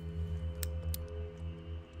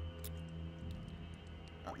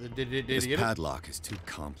 This padlock is too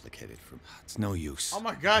complicated for me. It's no use. Oh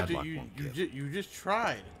my god, Padlock dude, won't give. you just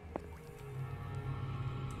tried.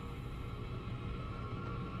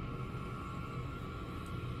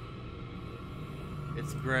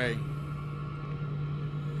 It's gray.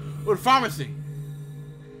 Oh, the pharmacy.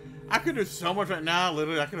 I could do so much right now.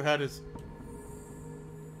 Literally, I could have had this.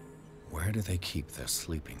 Where do they keep their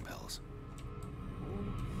sleeping pills?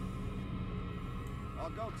 I'll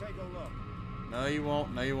go take a look. No, you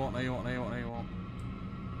won't. No, you won't. No, you won't. No, you won't. No, you won't.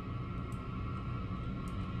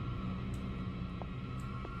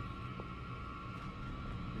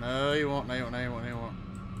 No, you won't. No, you won't. No, you won't. No, you won't.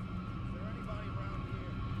 Is there anybody around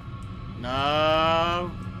here?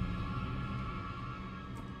 No.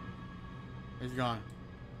 He's gone.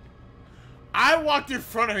 I walked in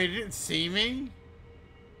front of him. He didn't see me.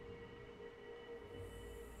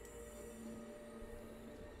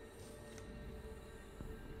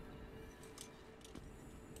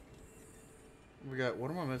 We got.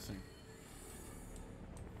 What am I missing?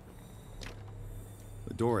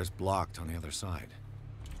 The door is blocked on the other side.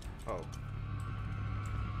 Oh.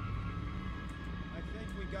 I think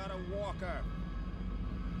we got a walker.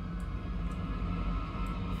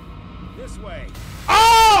 This way.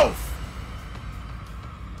 Oh!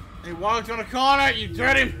 He walked on a corner. You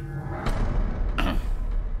dirty.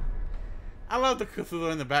 I love the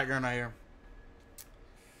Cthulhu in the background right here.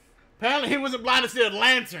 Apparently, he wasn't blind to see a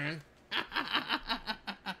lantern.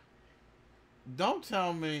 Don't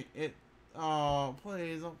tell me it. Oh,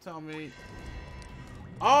 please don't tell me.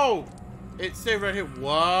 Oh, it said right here.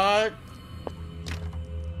 What?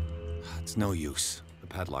 It's no use. The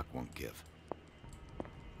padlock won't give.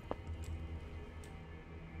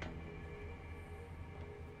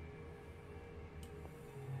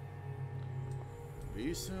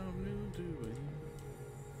 Be some new doing.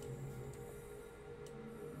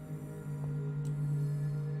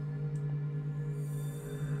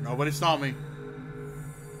 Nobody saw me.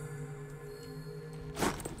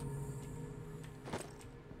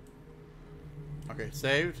 Okay,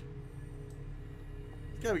 saved.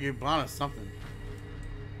 Gotta get blind or something.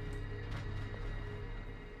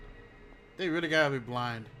 They really gotta be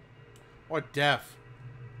blind. Or deaf.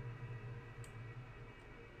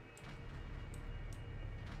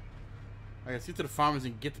 I gotta get to the farmers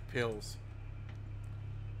and get the pills.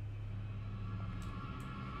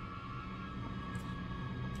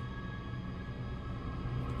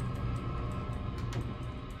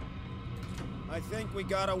 I think we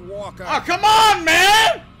got a walker. Oh, come on,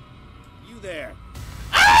 man! You there.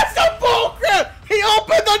 Ah, that's some bullcrap! He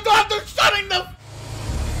opened the door after shutting the...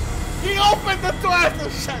 He opened the door after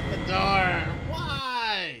shutting the door.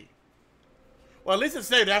 Why? Well, at least it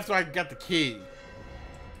saved after I got the key.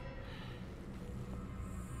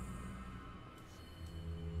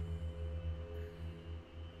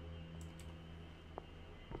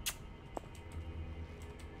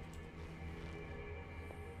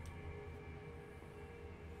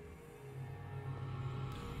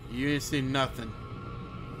 You ain't seen nothing.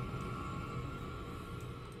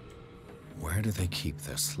 Where do they keep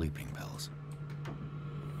their sleeping pills?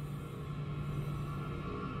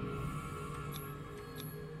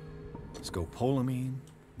 Scopolamine,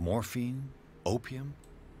 morphine, opium.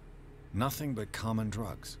 Nothing but common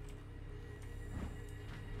drugs.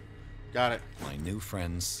 Got it. My new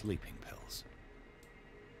friend's sleeping pills.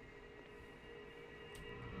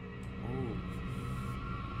 Ooh.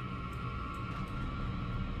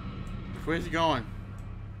 Where's he going?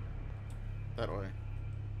 That way.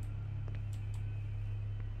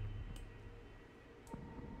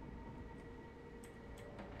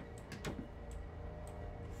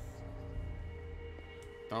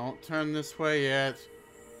 Don't turn this way yet.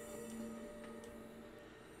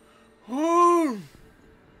 Oh!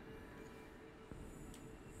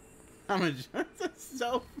 I'm that's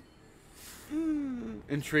so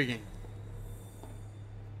intriguing.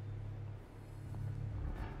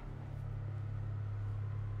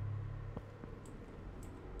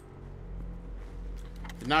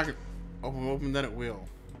 Did not open, then it will.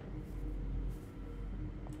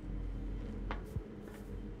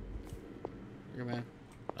 Here, man.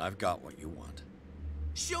 I've got what you want.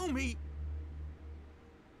 Show me!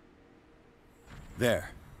 There.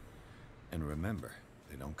 And remember,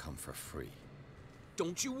 they don't come for free.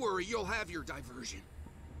 Don't you worry, you'll have your diversion.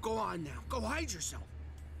 Go on now, go hide yourself.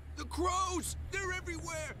 The crows! They're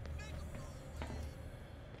everywhere!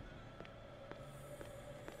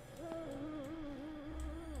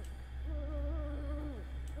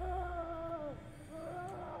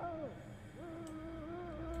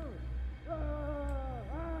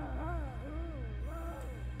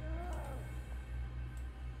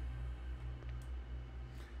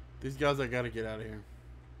 These guys I gotta get out of here.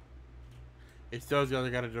 It's those guys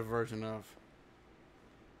I got a diversion of.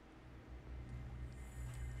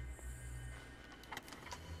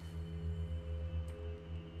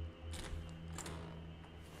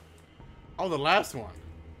 Oh, the last one.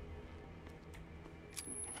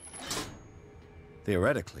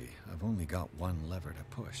 Theoretically, I've only got one lever to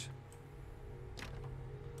push.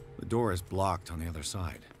 The door is blocked on the other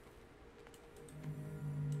side.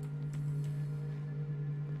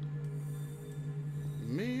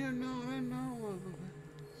 Me and no other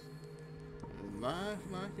life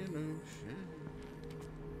like an ocean.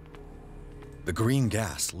 The green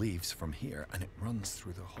gas leaves from here, and it runs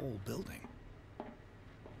through the whole building.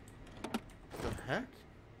 The heck?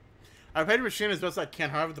 I've had to machine as best I can,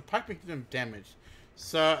 however, the pipe makes them damaged.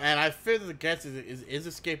 So, and I fear that the gas is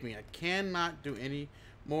escaping. I cannot do any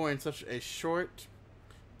more in such a short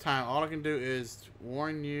time. All I can do is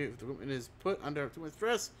warn you if the equipment is put under too much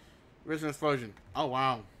stress, risk an explosion. Oh,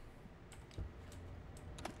 wow.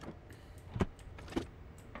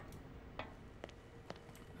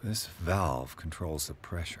 This valve controls the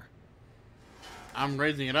pressure. I'm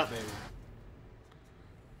raising it up, baby.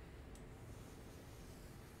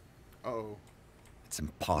 Uh-oh. It's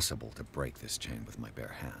impossible to break this chain with my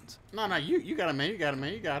bare hands. No, you got it, man. You got it,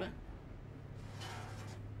 man. You got it.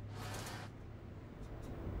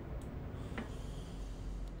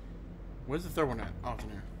 Where's the third one at? Oh, it's in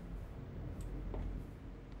here.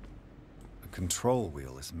 The control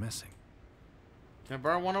wheel is missing. Can I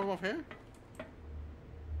borrow one of them up here?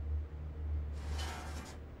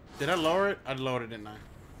 Did I lower it? I lowered it, didn't I?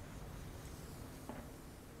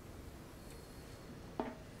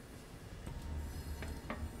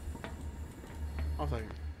 I'll take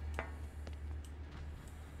it.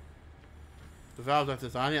 The valve's like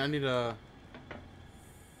this. I need a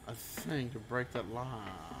thing to break that lock.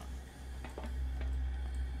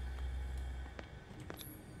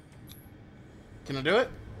 Can I do it?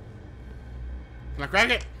 Can I crack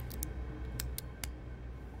it?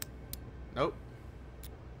 Nope.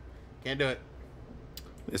 Can't do it.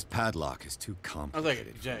 This padlock is too I was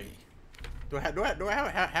complicated. like, Jay, do I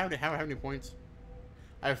have any points?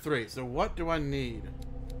 I have 3. So what do I need?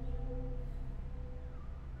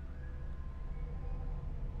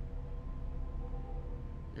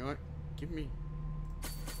 You know what? Give me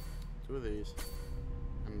 2 of these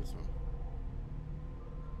and this one.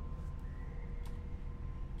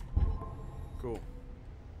 Cool.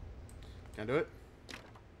 Can I do it?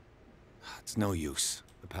 It's no use.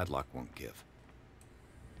 The padlock won't give.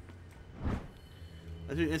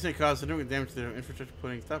 I do instant cause significant damage to their infrastructure,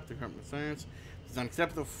 putting stop to current concerns. It's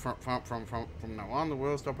unacceptable from now on. The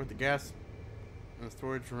will stop with the gas in the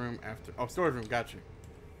storage room after. Oh, storage room. Got you.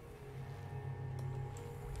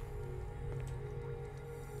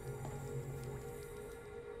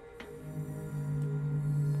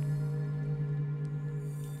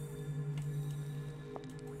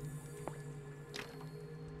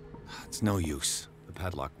 It's no use. The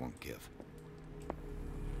padlock won't give.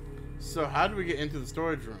 So how do we get into the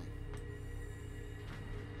storage room?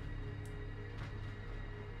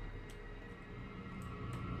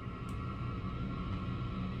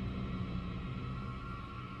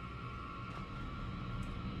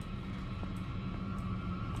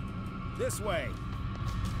 This way.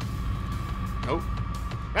 Nope.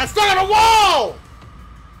 That's stuck on a wall!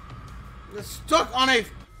 It's stuck on a...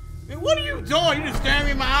 Man, what are you doing? You just staring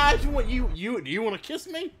me in my eyes? Do you want to kiss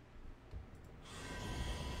me?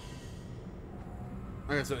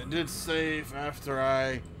 Okay, so it did save after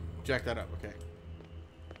I jacked that up. Okay.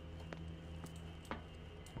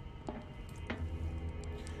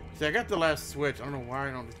 See, I got the last switch. I don't know why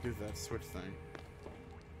I don't just do that switch thing.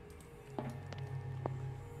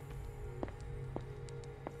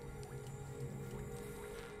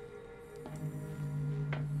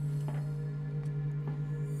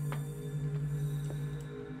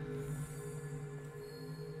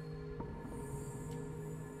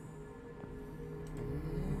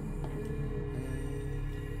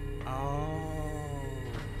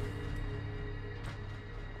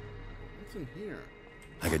 Here.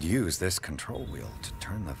 I could use this control wheel to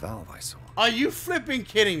turn the valve I saw. Are you flipping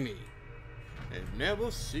kidding me? I've never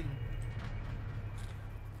seen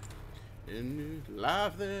in this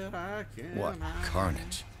life that I can. What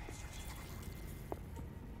carnage!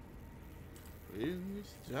 In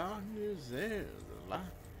this darkness, there's a light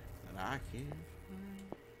that I can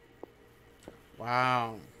find.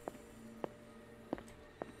 Wow.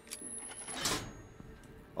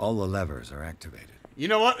 All the levers are activated. You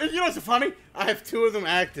know what? You know what's funny? I have 2 of them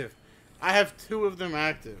active.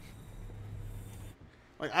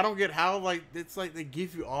 Like, I don't get how, like, it's like they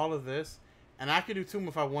give you all of this, and I could do 2 of them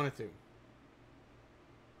if I wanted to.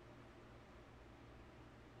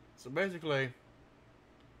 So basically,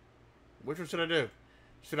 which one should I do?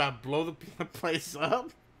 Should I blow the place up?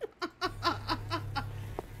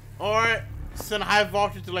 Or send high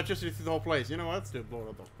voltage electricity through the whole place? You know what? Let's do it. Blow it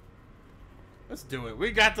up. Let's do it.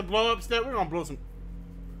 We got the blow up step. We're going to blow some...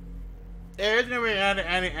 There's gonna be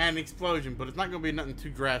an explosion, but it's not gonna be nothing too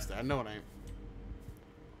drastic. I know it ain't.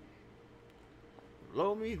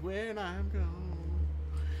 Blow me when I'm gone.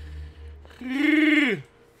 You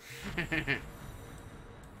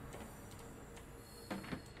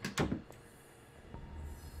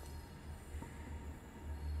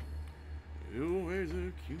always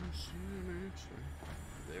accuse you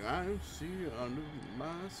that I see under my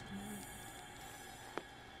skin.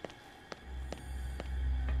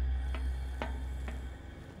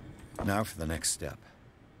 Now for the next step.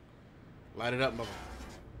 Light it up, Bubba.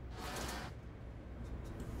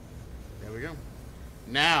 There we go.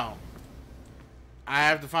 Now, I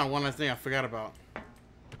have to find one last thing I forgot about.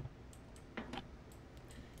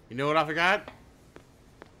 You know what I forgot?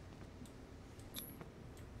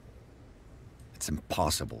 It's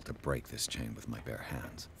impossible to break this chain with my bare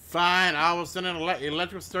hands. Fine, I will send an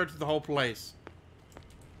electrical stir to the whole place.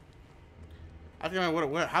 I think I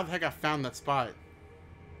know how the heck I found that spot.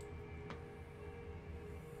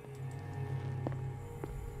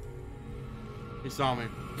 He saw me.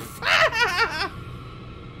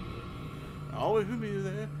 Always will be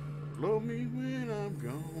there. Blow me when I'm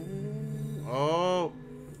gone. Oh,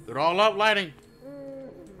 they're all up lighting.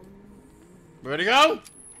 Ready to go?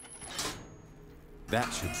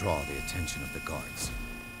 That should draw the attention of the guards.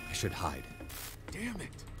 I should hide. Damn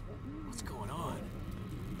it. What's going on?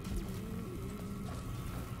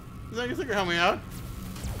 You think you can help me out?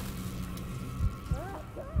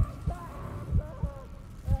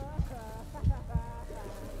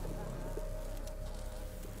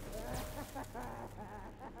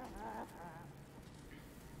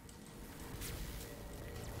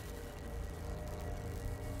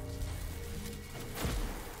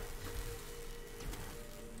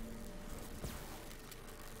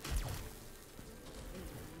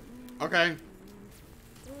 Okay.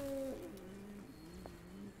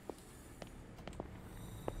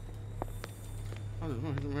 Oh, there's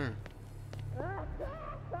one here.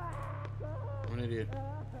 I'm an idiot.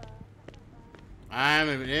 I'm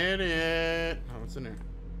an idiot. Oh, what's in there?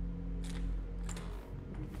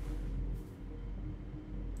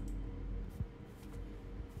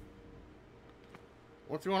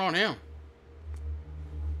 What's going on here?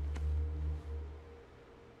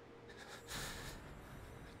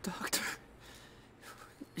 Doctor,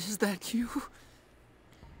 is that you?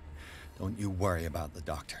 Don't you worry about the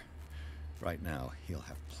doctor. Right now, he'll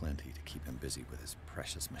have plenty to keep him busy with his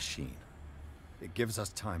precious machine. It gives us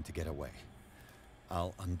time to get away.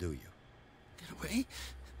 I'll undo you. Get away?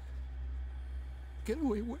 Get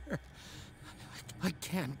away where? I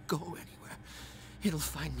can't go anywhere. It'll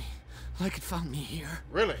find me, like it found me here.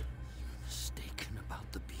 Really? You're mistaken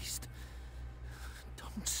about the beast.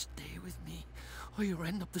 Don't stay with me, or you'll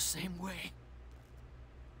end up the same way.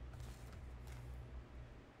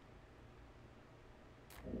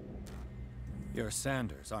 You're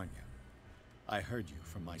Sanders, aren't you? I heard you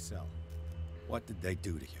from my cell. What did they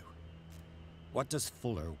do to you? What does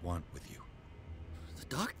Fuller want with you?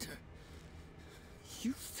 doctor?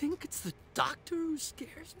 You think it's the doctor who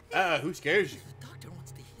scares me? Who scares you? The doctor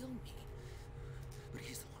wants to heal me. But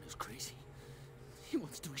he's the one who's crazy. He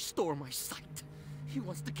wants to restore my sight. He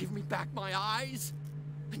wants to give me back my eyes.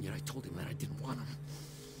 And yet I told him that I didn't want them.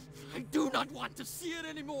 I do not want to see it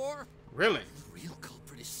anymore. Really? The real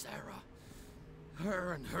culprit is Sarah.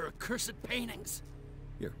 Her and her accursed paintings.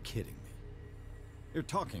 You're kidding me. You're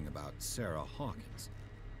talking about Sarah Hawkins.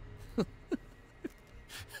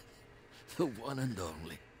 The one and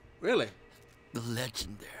only. Really? The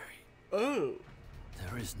legendary. Oh.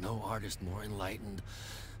 There is no artist more enlightened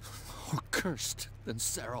or cursed than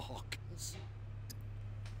Sarah Hawkins.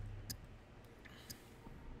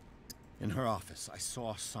 In her office, I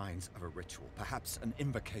saw signs of a ritual, perhaps an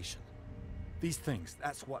invocation. These things,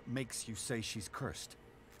 that's what makes you say she's cursed.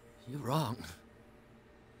 You're wrong.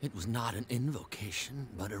 It was not an invocation,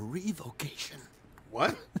 but a revocation.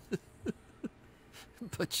 What?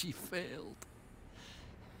 But she failed.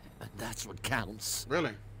 And that's what counts.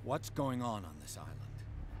 Really? What's going on this island?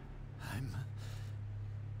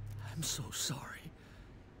 I'm so sorry.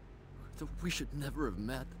 That we should never have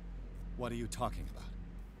met. What are you talking about?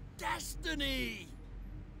 Destiny!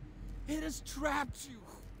 It has trapped you.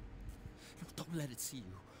 Don't let it see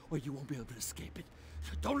you, or you won't be able to escape it.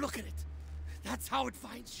 Don't look at it. That's how it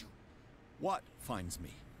finds you. What finds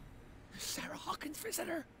me? Sarah Hawkins'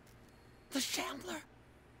 visitor. The Shambler.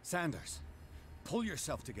 Sanders, pull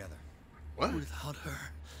yourself together. What? Without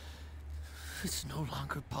her, it's no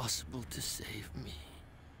longer possible to save me.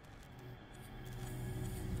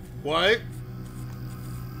 What?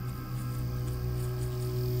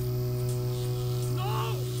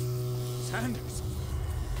 No! Sanders!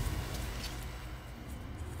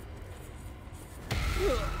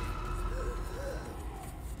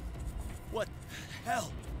 What the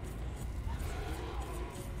hell?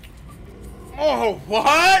 Oh,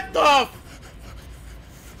 what the?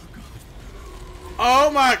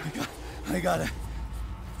 Oh my! I got it.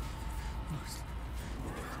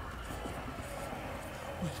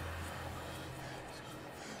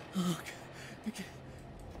 Okay.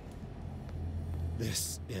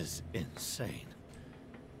 This is insane.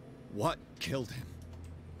 What killed him?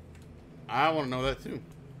 I want to know that too.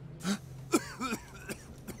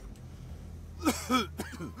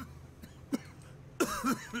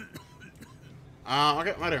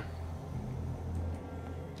 Okay, later.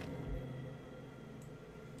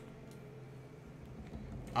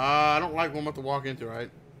 I don't like what I'm about to walk into, right?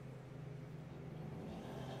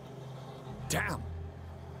 Damn.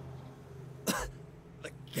 The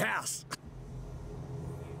gas.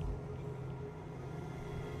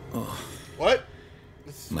 Oh. What?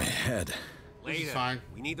 My head. Later. Fine.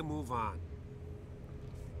 We need to move on.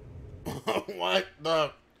 What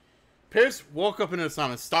the? Pierce woke up in an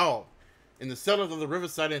assignment stall in the cellars of the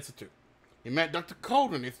Riverside Institute. He met Dr.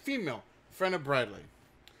 Colden, a female friend of Bradley,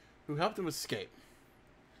 who helped him escape.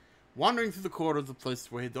 Wandering through the corridors of the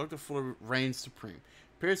place where Dr. Fuller reigns supreme,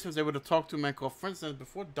 Pierce was able to talk to a man called Francis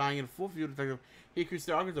before dying in full view of the detective. He accused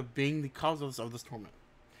the argument of being the cause of this torment.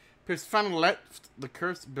 Pierce finally left the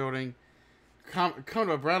cursed building, come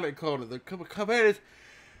to Bradley Colden. The command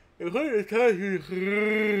is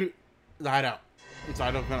the hideout.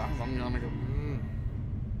 Inside of I'm gonna go.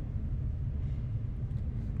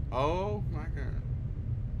 Oh my god!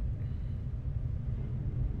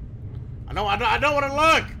 I don't want to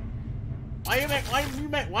look. Why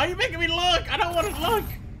you making me look? I don't want to look.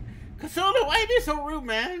 Cthulhu, why you being so rude,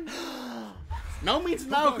 man? No means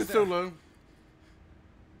no, Cthulhu.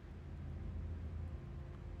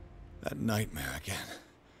 That nightmare again.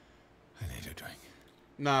 I need a drink.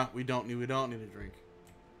 Nah, we don't need a drink.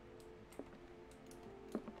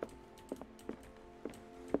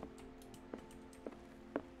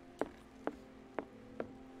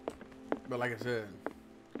 But like I said,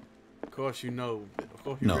 of course you know, of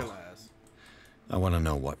course you realize. I want to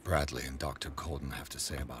know what Bradley and Dr. Colden have to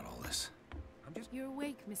say about all this. You're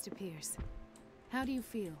awake, Mr. Pierce. How do you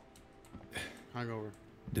feel? Hungover.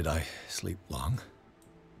 Did I sleep long?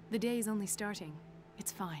 The day is only starting.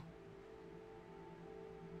 It's fine.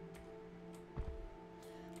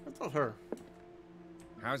 I thought her.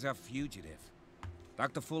 How's our fugitive?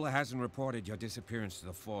 Dr. Fuller hasn't reported your disappearance to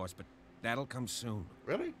the force, but that'll come soon.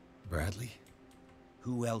 Really? Bradley?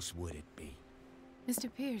 Who else would it be? Mr.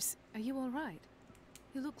 Pierce, are you all right?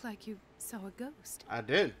 You look like you saw a ghost. I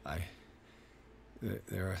did.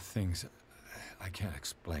 There are things I can't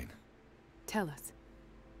explain. Tell us.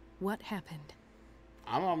 What happened?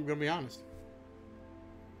 I'm gonna be honest.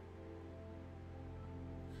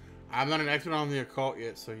 I'm not an expert on the occult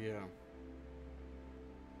yet, so yeah.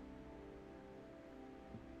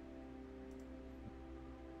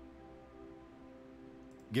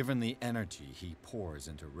 Given the energy he pours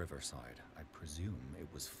into Riverside, I presume it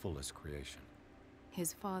was Fuller's creation.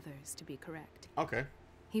 His father's, to be correct. Okay.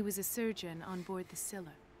 He was a surgeon on board the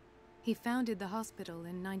Scylla. He founded the hospital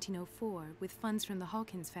in 1904 with funds from the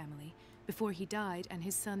Hawkins family before he died and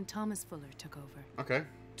his son Thomas Fuller took over. Okay.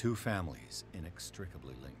 Two families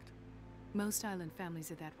inextricably linked. Most island families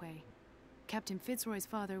are that way. Captain Fitzroy's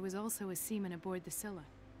father was also a seaman aboard the Scylla.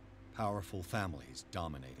 Powerful families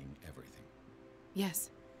dominating everything. Yes,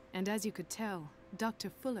 and as you could tell, Dr.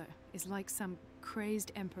 Fuller is like some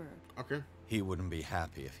crazed emperor. Okay. He wouldn't be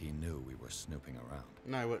happy if he knew we were snooping around.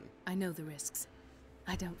 No, I wouldn't. I know the risks.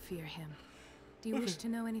 I don't fear him. Do you wish to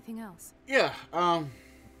know anything else? Yeah,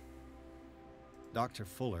 Dr.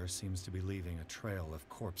 Fuller seems to be leaving a trail of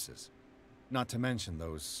corpses. Not to mention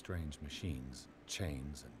those strange machines,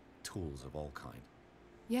 chains, and tools of all kind.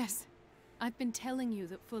 Yes. I've been telling you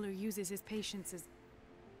that Fuller uses his patients as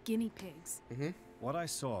guinea pigs. What I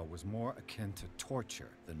saw was more akin to torture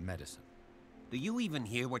than medicine. Do you even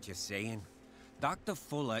hear what you're saying? Dr.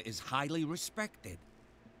 Fuller is highly respected.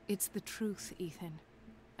 It's the truth, Ethan.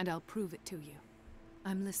 And I'll prove it to you.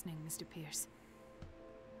 I'm listening, Mr. Pierce.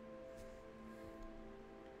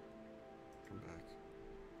 Come back.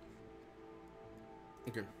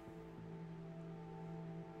 Okay.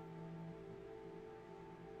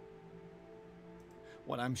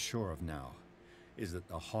 What I'm sure of now is that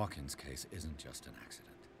the Hawkins case isn't just an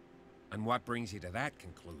accident. And what brings you to that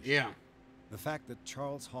conclusion? Yeah. The fact that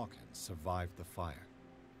Charles Hawkins survived the fire.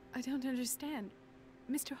 I don't understand.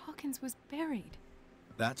 Mr. Hawkins was buried.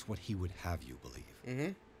 That's what he would have you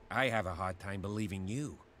believe. I have a hard time believing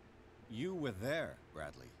you. You were there,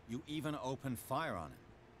 Bradley. You even opened fire on him.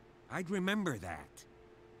 I'd remember that.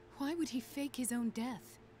 Why would he fake his own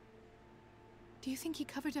death? Do you think he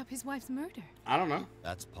covered up his wife's murder? I don't know.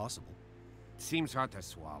 That's possible. Seems hard to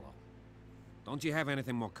swallow. Don't you have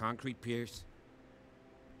anything more concrete, Pierce?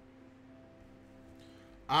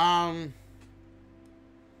 I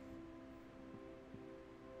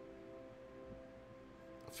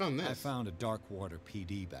found this. I found a Darkwater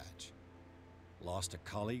PD badge. Lost a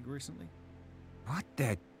colleague recently? What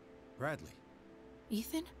the? Bradley.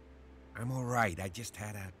 Ethan? I'm all right. I just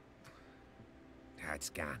had a... It's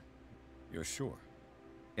gone. You're sure?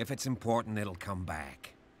 If it's important, it'll come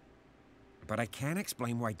back. But I can't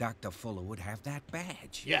explain why Dr. Fuller would have that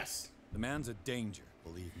badge. Yes. The man's a danger,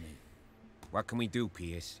 believe me. What can we do,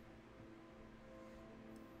 Pierce?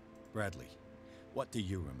 Bradley, what do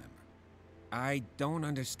you remember? I don't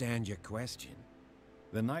understand your question.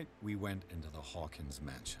 The night we went into the Hawkins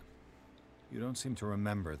mansion. You don't seem to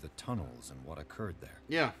remember the tunnels and what occurred there.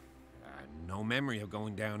 Yeah. No memory of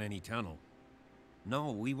going down any tunnel.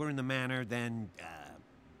 No, we were in the manor, then,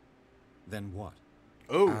 Then what?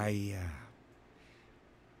 Oh.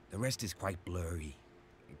 The rest is quite blurry.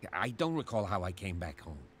 I don't recall how I came back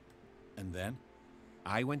home. And then?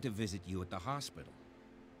 I went to visit you at the hospital.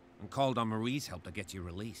 And called on Marie's help to get you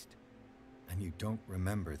released. And you don't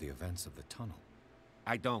remember the events of the tunnel?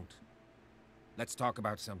 I don't. Let's talk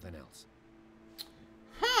about something else.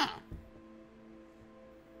 Huh.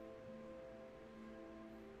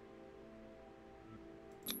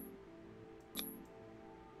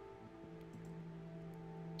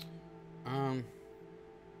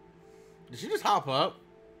 Did she just hop up?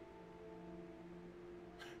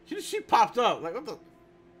 She popped up. Like, what the?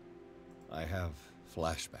 I have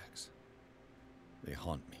flashbacks. They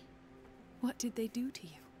haunt me. What did they do to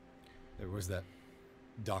you? There was that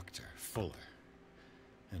Dr. Fuller.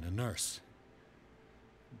 And a nurse.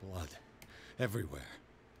 Blood. Everywhere.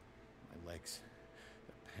 My legs.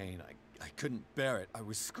 The pain. I couldn't bear it. I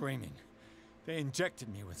was screaming. They injected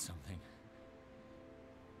me with something.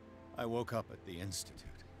 I woke up at the Institute.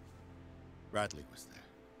 Bradley was there.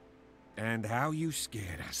 And how you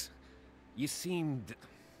scared us. You seemed...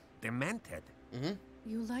 demented.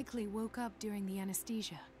 You likely woke up during the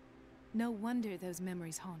anesthesia. No wonder those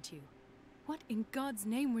memories haunt you. What in God's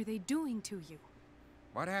name were they doing to you?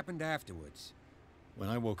 What happened afterwards? When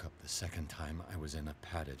I woke up the second time, I was in a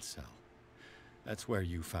padded cell. That's where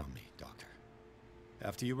you found me, Doctor.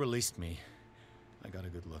 After you released me, I got a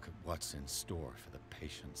good look at what's in store for the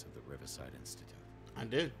patients of the Riverside Institute. I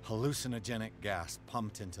did. Hallucinogenic gas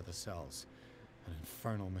pumped into the cells. An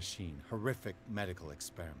infernal machine. Horrific medical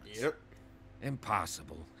experiments. Yep.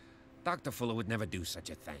 Impossible. Dr. Fuller would never do such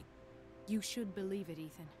a thing. You should believe it,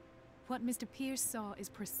 Ethan. What Mr. Pierce saw is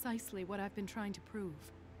precisely what I've been trying to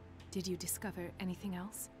prove. Did you discover anything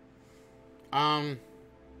else?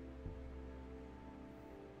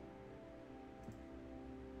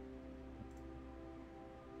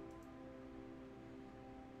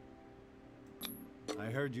 I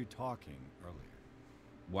heard you talking earlier.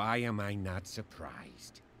 Why am I not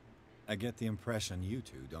surprised? I get the impression you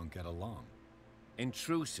two don't get along.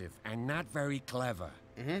 Intrusive and not very clever.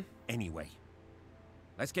 Anyway,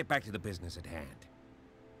 let's get back to the business at hand.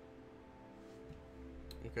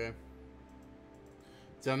 Okay.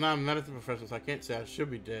 See, I'm not a medicine professional, so I can't say I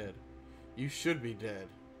should be dead. You should be dead.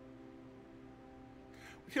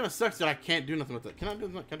 It kind of sucks that I can't do nothing with it. Can I do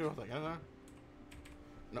nothing? Can I do nothing? Can I?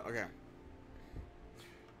 No, okay.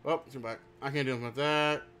 Well, come back. I can't do anything with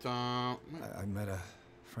that. I met a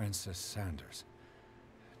Francis Sanders.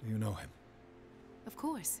 Do you know him? Of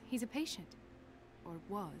course, he's a patient. Or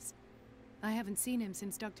was. I haven't seen him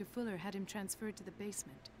since Dr. Fuller had him transferred to the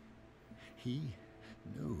basement. He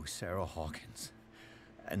knew Sarah Hawkins,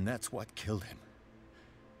 and that's what killed him.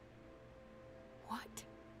 What?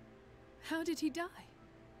 How did he die?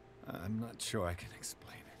 I'm not sure I can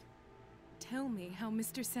explain it. Tell me how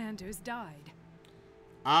Mr. Sanders died.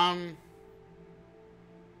 I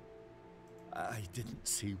didn't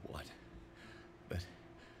see what, but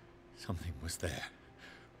something was there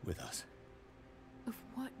with us. Of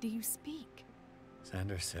what do you speak?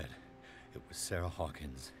 Sanders said it was Sarah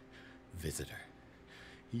Hawkins' visitor.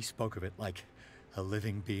 He spoke of it like a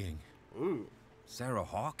living being. Ooh. Sarah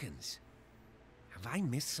Hawkins? Have I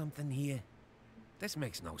missed something here? This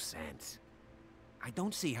makes no sense. I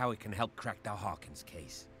don't see how it can help crack the Hawkins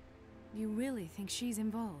case. You really think she's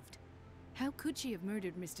involved? How could she have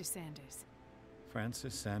murdered Mr. Sanders?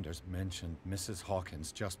 Francis Sanders mentioned Mrs.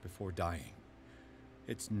 Hawkins just before dying.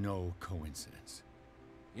 It's no coincidence.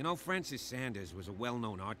 You know, Francis Sanders was a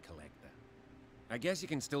well-known art collector. I guess you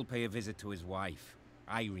can still pay a visit to his wife,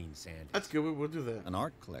 Irene Sanders. That's good, we'll do that. An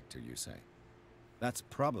art collector, you say? That's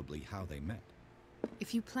probably how they met.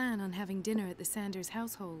 If you plan on having dinner at the Sanders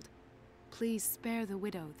household, please spare the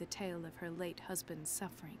widow the tale of her late husband's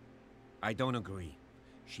suffering. I don't agree.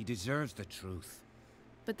 She deserves the truth.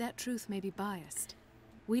 But that truth may be biased.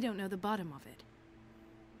 We don't know the bottom of it.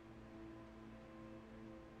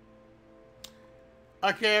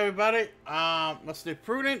 Okay, everybody. Let's stay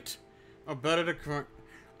prudent or better to current.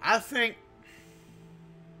 I think.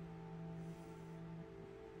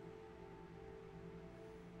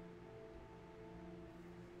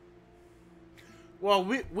 Well,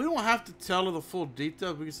 we don't have to tell her the full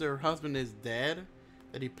details because her husband is dead,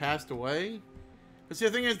 that he passed away. But see,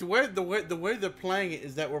 the thing is, the way they're playing it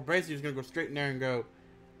is that we're basically just gonna go straight in there and go,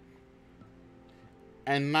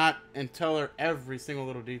 and tell her every single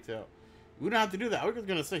little detail. We don't have to do that. We're just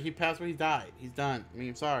gonna say he passed away, he died, he's done. I mean,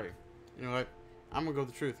 I'm sorry. You know what? I'm gonna go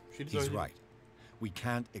with the truth. He's right. We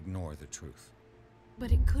can't ignore the truth.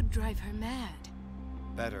 But it could drive her mad.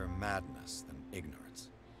 Better madness than ignorance.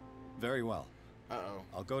 Very well. Uh-oh.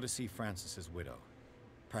 I'll go to see Francis's widow.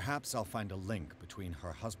 Perhaps I'll find a link between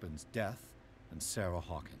her husband's death and Sarah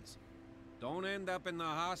Hawkins. Don't end up in the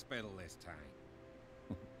hospital this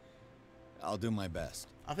time. I'll do my best.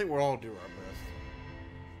 I think we'll all do our best.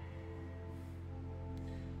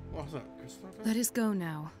 What's that, Christopher? Let us go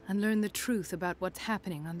now and learn the truth about what's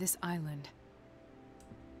happening on this island.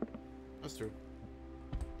 That's true.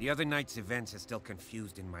 The other night's events are still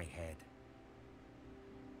confused in my head.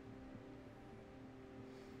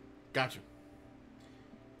 Gotcha.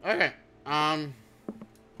 Okay. I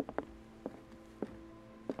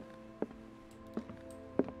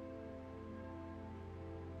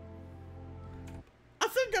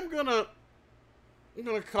think I'm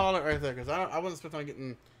gonna call it right there because I wasn't expecting on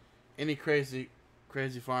getting any crazy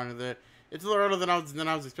far into that. It's a little earlier than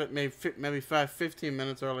I was expecting. Maybe 15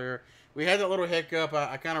 minutes earlier. We had that little hiccup.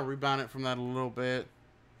 I kind of rebounded from that a little bit.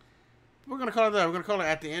 We're gonna call it that. We're gonna call it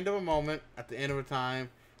at the end of a moment, at the end of a time.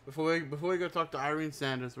 Before we go talk to Irene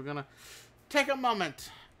Sanders, we're gonna take a moment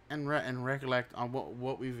and recollect on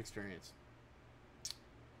what we've experienced.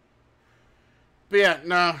 But yeah,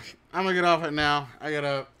 no, I'm gonna get off it now. I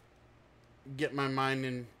gotta get my mind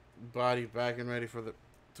and body back and ready for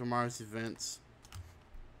tomorrow's events.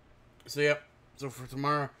 So yep. So for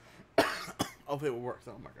tomorrow, hopefully it will work.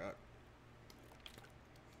 Oh my god.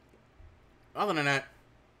 Other than that,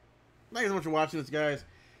 thank you so much for watching this, guys.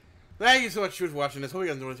 Thank you so much for watching this. Hope you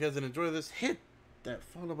guys enjoyed this. If you guys did enjoy this, hit that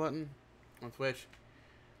follow button on Twitch.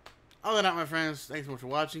 Other than that, my friends, thanks so much for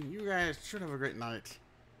watching. You guys should have a great night.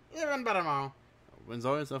 Even better tomorrow. Wins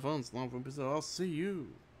always have fun. Long for episode. I'll see you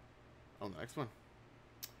on the next one.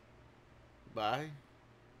 Bye.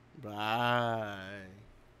 Bye.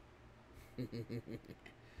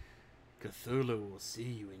 Cthulhu will see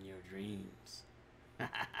you in your dreams.